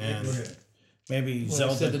 yeah, and Okay. maybe What I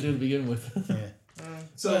said Zelda. to do to begin with. Yeah.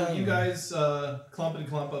 So Well, you guys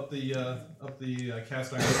clump up the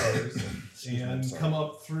cast iron stairs and sorry. come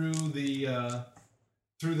up through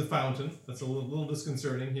the fountain. That's a little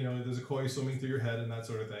disconcerting. You know, there's a koi swimming through your head and that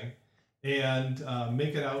sort of thing, and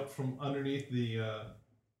make it out from underneath the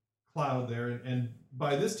cloud there. And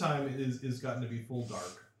by this time, it is gotten to be full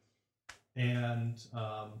dark. And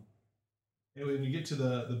when you get to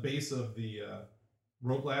the base of the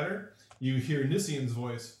rope ladder, you hear Nissian's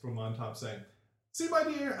voice from on top saying, "See, my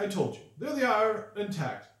dear, I told you. There they are,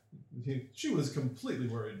 intact. She was completely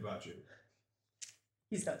worried about you."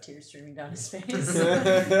 He's got tears streaming down his face.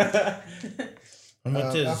 And what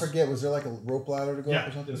I is forget. Was there like a rope ladder to go up Yeah,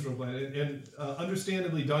 or something? this rope ladder. And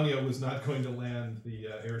understandably, Danya was not going to land the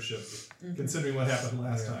airship, considering what happened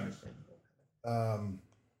last Yeah. time.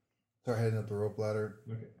 Start heading up the rope ladder.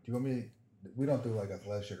 Okay. Do you want me? We don't do like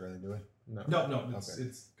athletic or anything, do we? No. No, it's, Okay.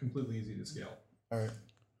 it's completely easy to scale. All right.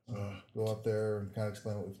 Go up there and kind of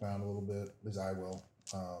explain what we found a little bit. At least I will.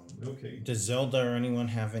 Okay. Does Zelda or anyone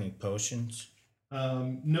have any potions?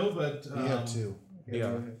 No, but We have two.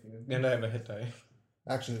 Yeah. And I have a hit die.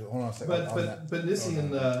 Actually, hold on a second. but Nissian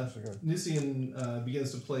Sorry. Nissian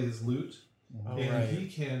begins to play his lute, Oh, and right. he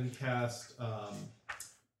can cast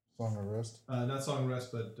Song of Rest. not Song of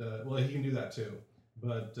Rest, but well, he can do that too.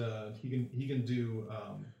 But he can do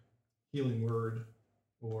Healing Word,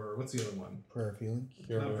 or what's the other one? Prayer of Healing.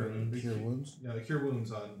 Cure Not prayer, wounds. the Cure Wounds. Yeah, Cure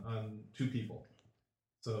Wounds on 2 people.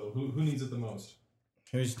 So who needs it the most?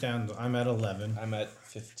 Who's down? I'm at 11. I'm at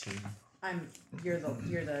 15. You're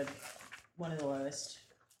the one of the lowest.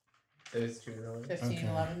 Those two really. 15, Okay.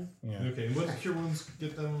 11. Yeah. Okay, and what does Cure Wounds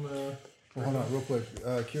get them? Well, hold on, real quick.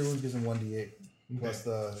 Cure Wounds gives him 1d8 plus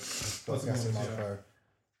the Plus the spellcasting bonus, yeah. modifier.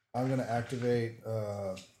 I'm gonna activate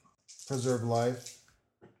Preserve Life,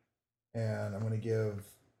 and I'm gonna give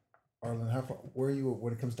Arlen. How far? Where are you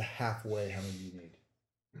when it comes to halfway? How many do you need?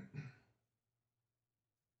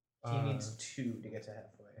 He needs 2 to get to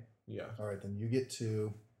halfway. Yeah. All right, then you get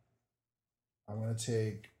 2. I'm gonna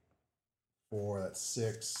take 4. That's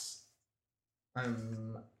 6.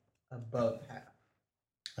 I'm above half.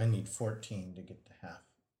 I need 14 to get to half.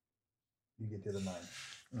 You get the other 9.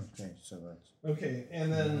 Okay, so that's Okay,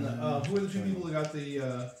 and then who are the 2 people who got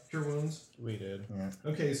the Cure Wounds? We did. yeah.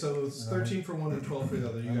 Okay, so it's 13 for one and 12 for the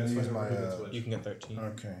other. You I'm guys gonna find use out who my, gets which. You can get 13.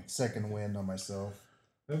 Okay. Second wind on myself.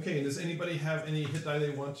 Okay, and does anybody have any hit die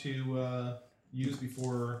they want to use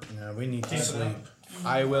before? No, we need to Keep it sleep. up.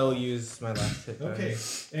 I will use my last hit die. Okay,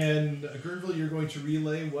 and Gurville, you're going to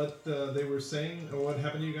relay what they were saying or what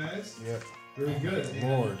happened to you guys. Yep. Very good. And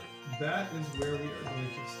Lord. that is where we are going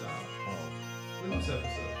to stop Oh. for this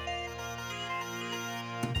episode.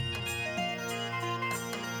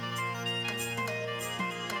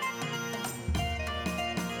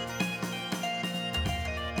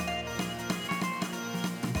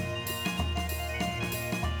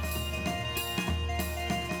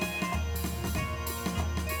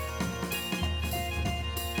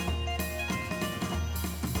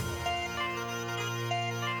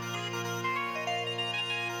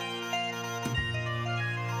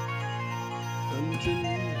 Dungeon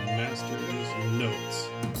Master's Notes.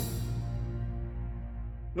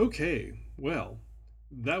 Okay, well,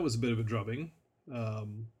 that was a bit of a drubbing.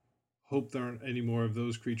 Hope there aren't any more of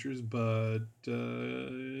those creatures, but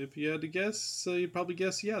if you had to guess, you'd probably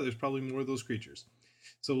guess, yeah, there's probably more of those creatures.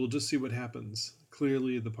 So we'll just see what happens.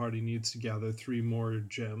 Clearly, the party needs to gather 3 more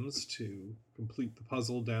gems to complete the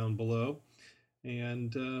puzzle down below.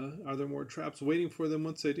 And are there more traps waiting for them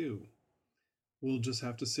once they do? We'll just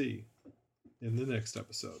have to see in the next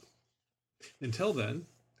episode. Until then,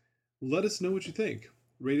 let us know what you think.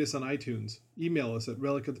 Rate us on iTunes. Email us at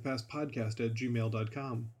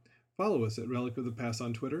relicofthepastpodcast@gmail.com. Follow us at Relic of the Past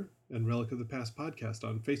on Twitter and Relic of the Past Podcast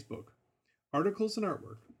on Facebook. Articles and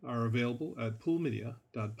artwork are available at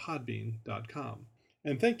poolmedia.podbean.com.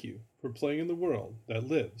 And thank you for playing in the world that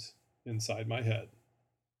lives inside my head.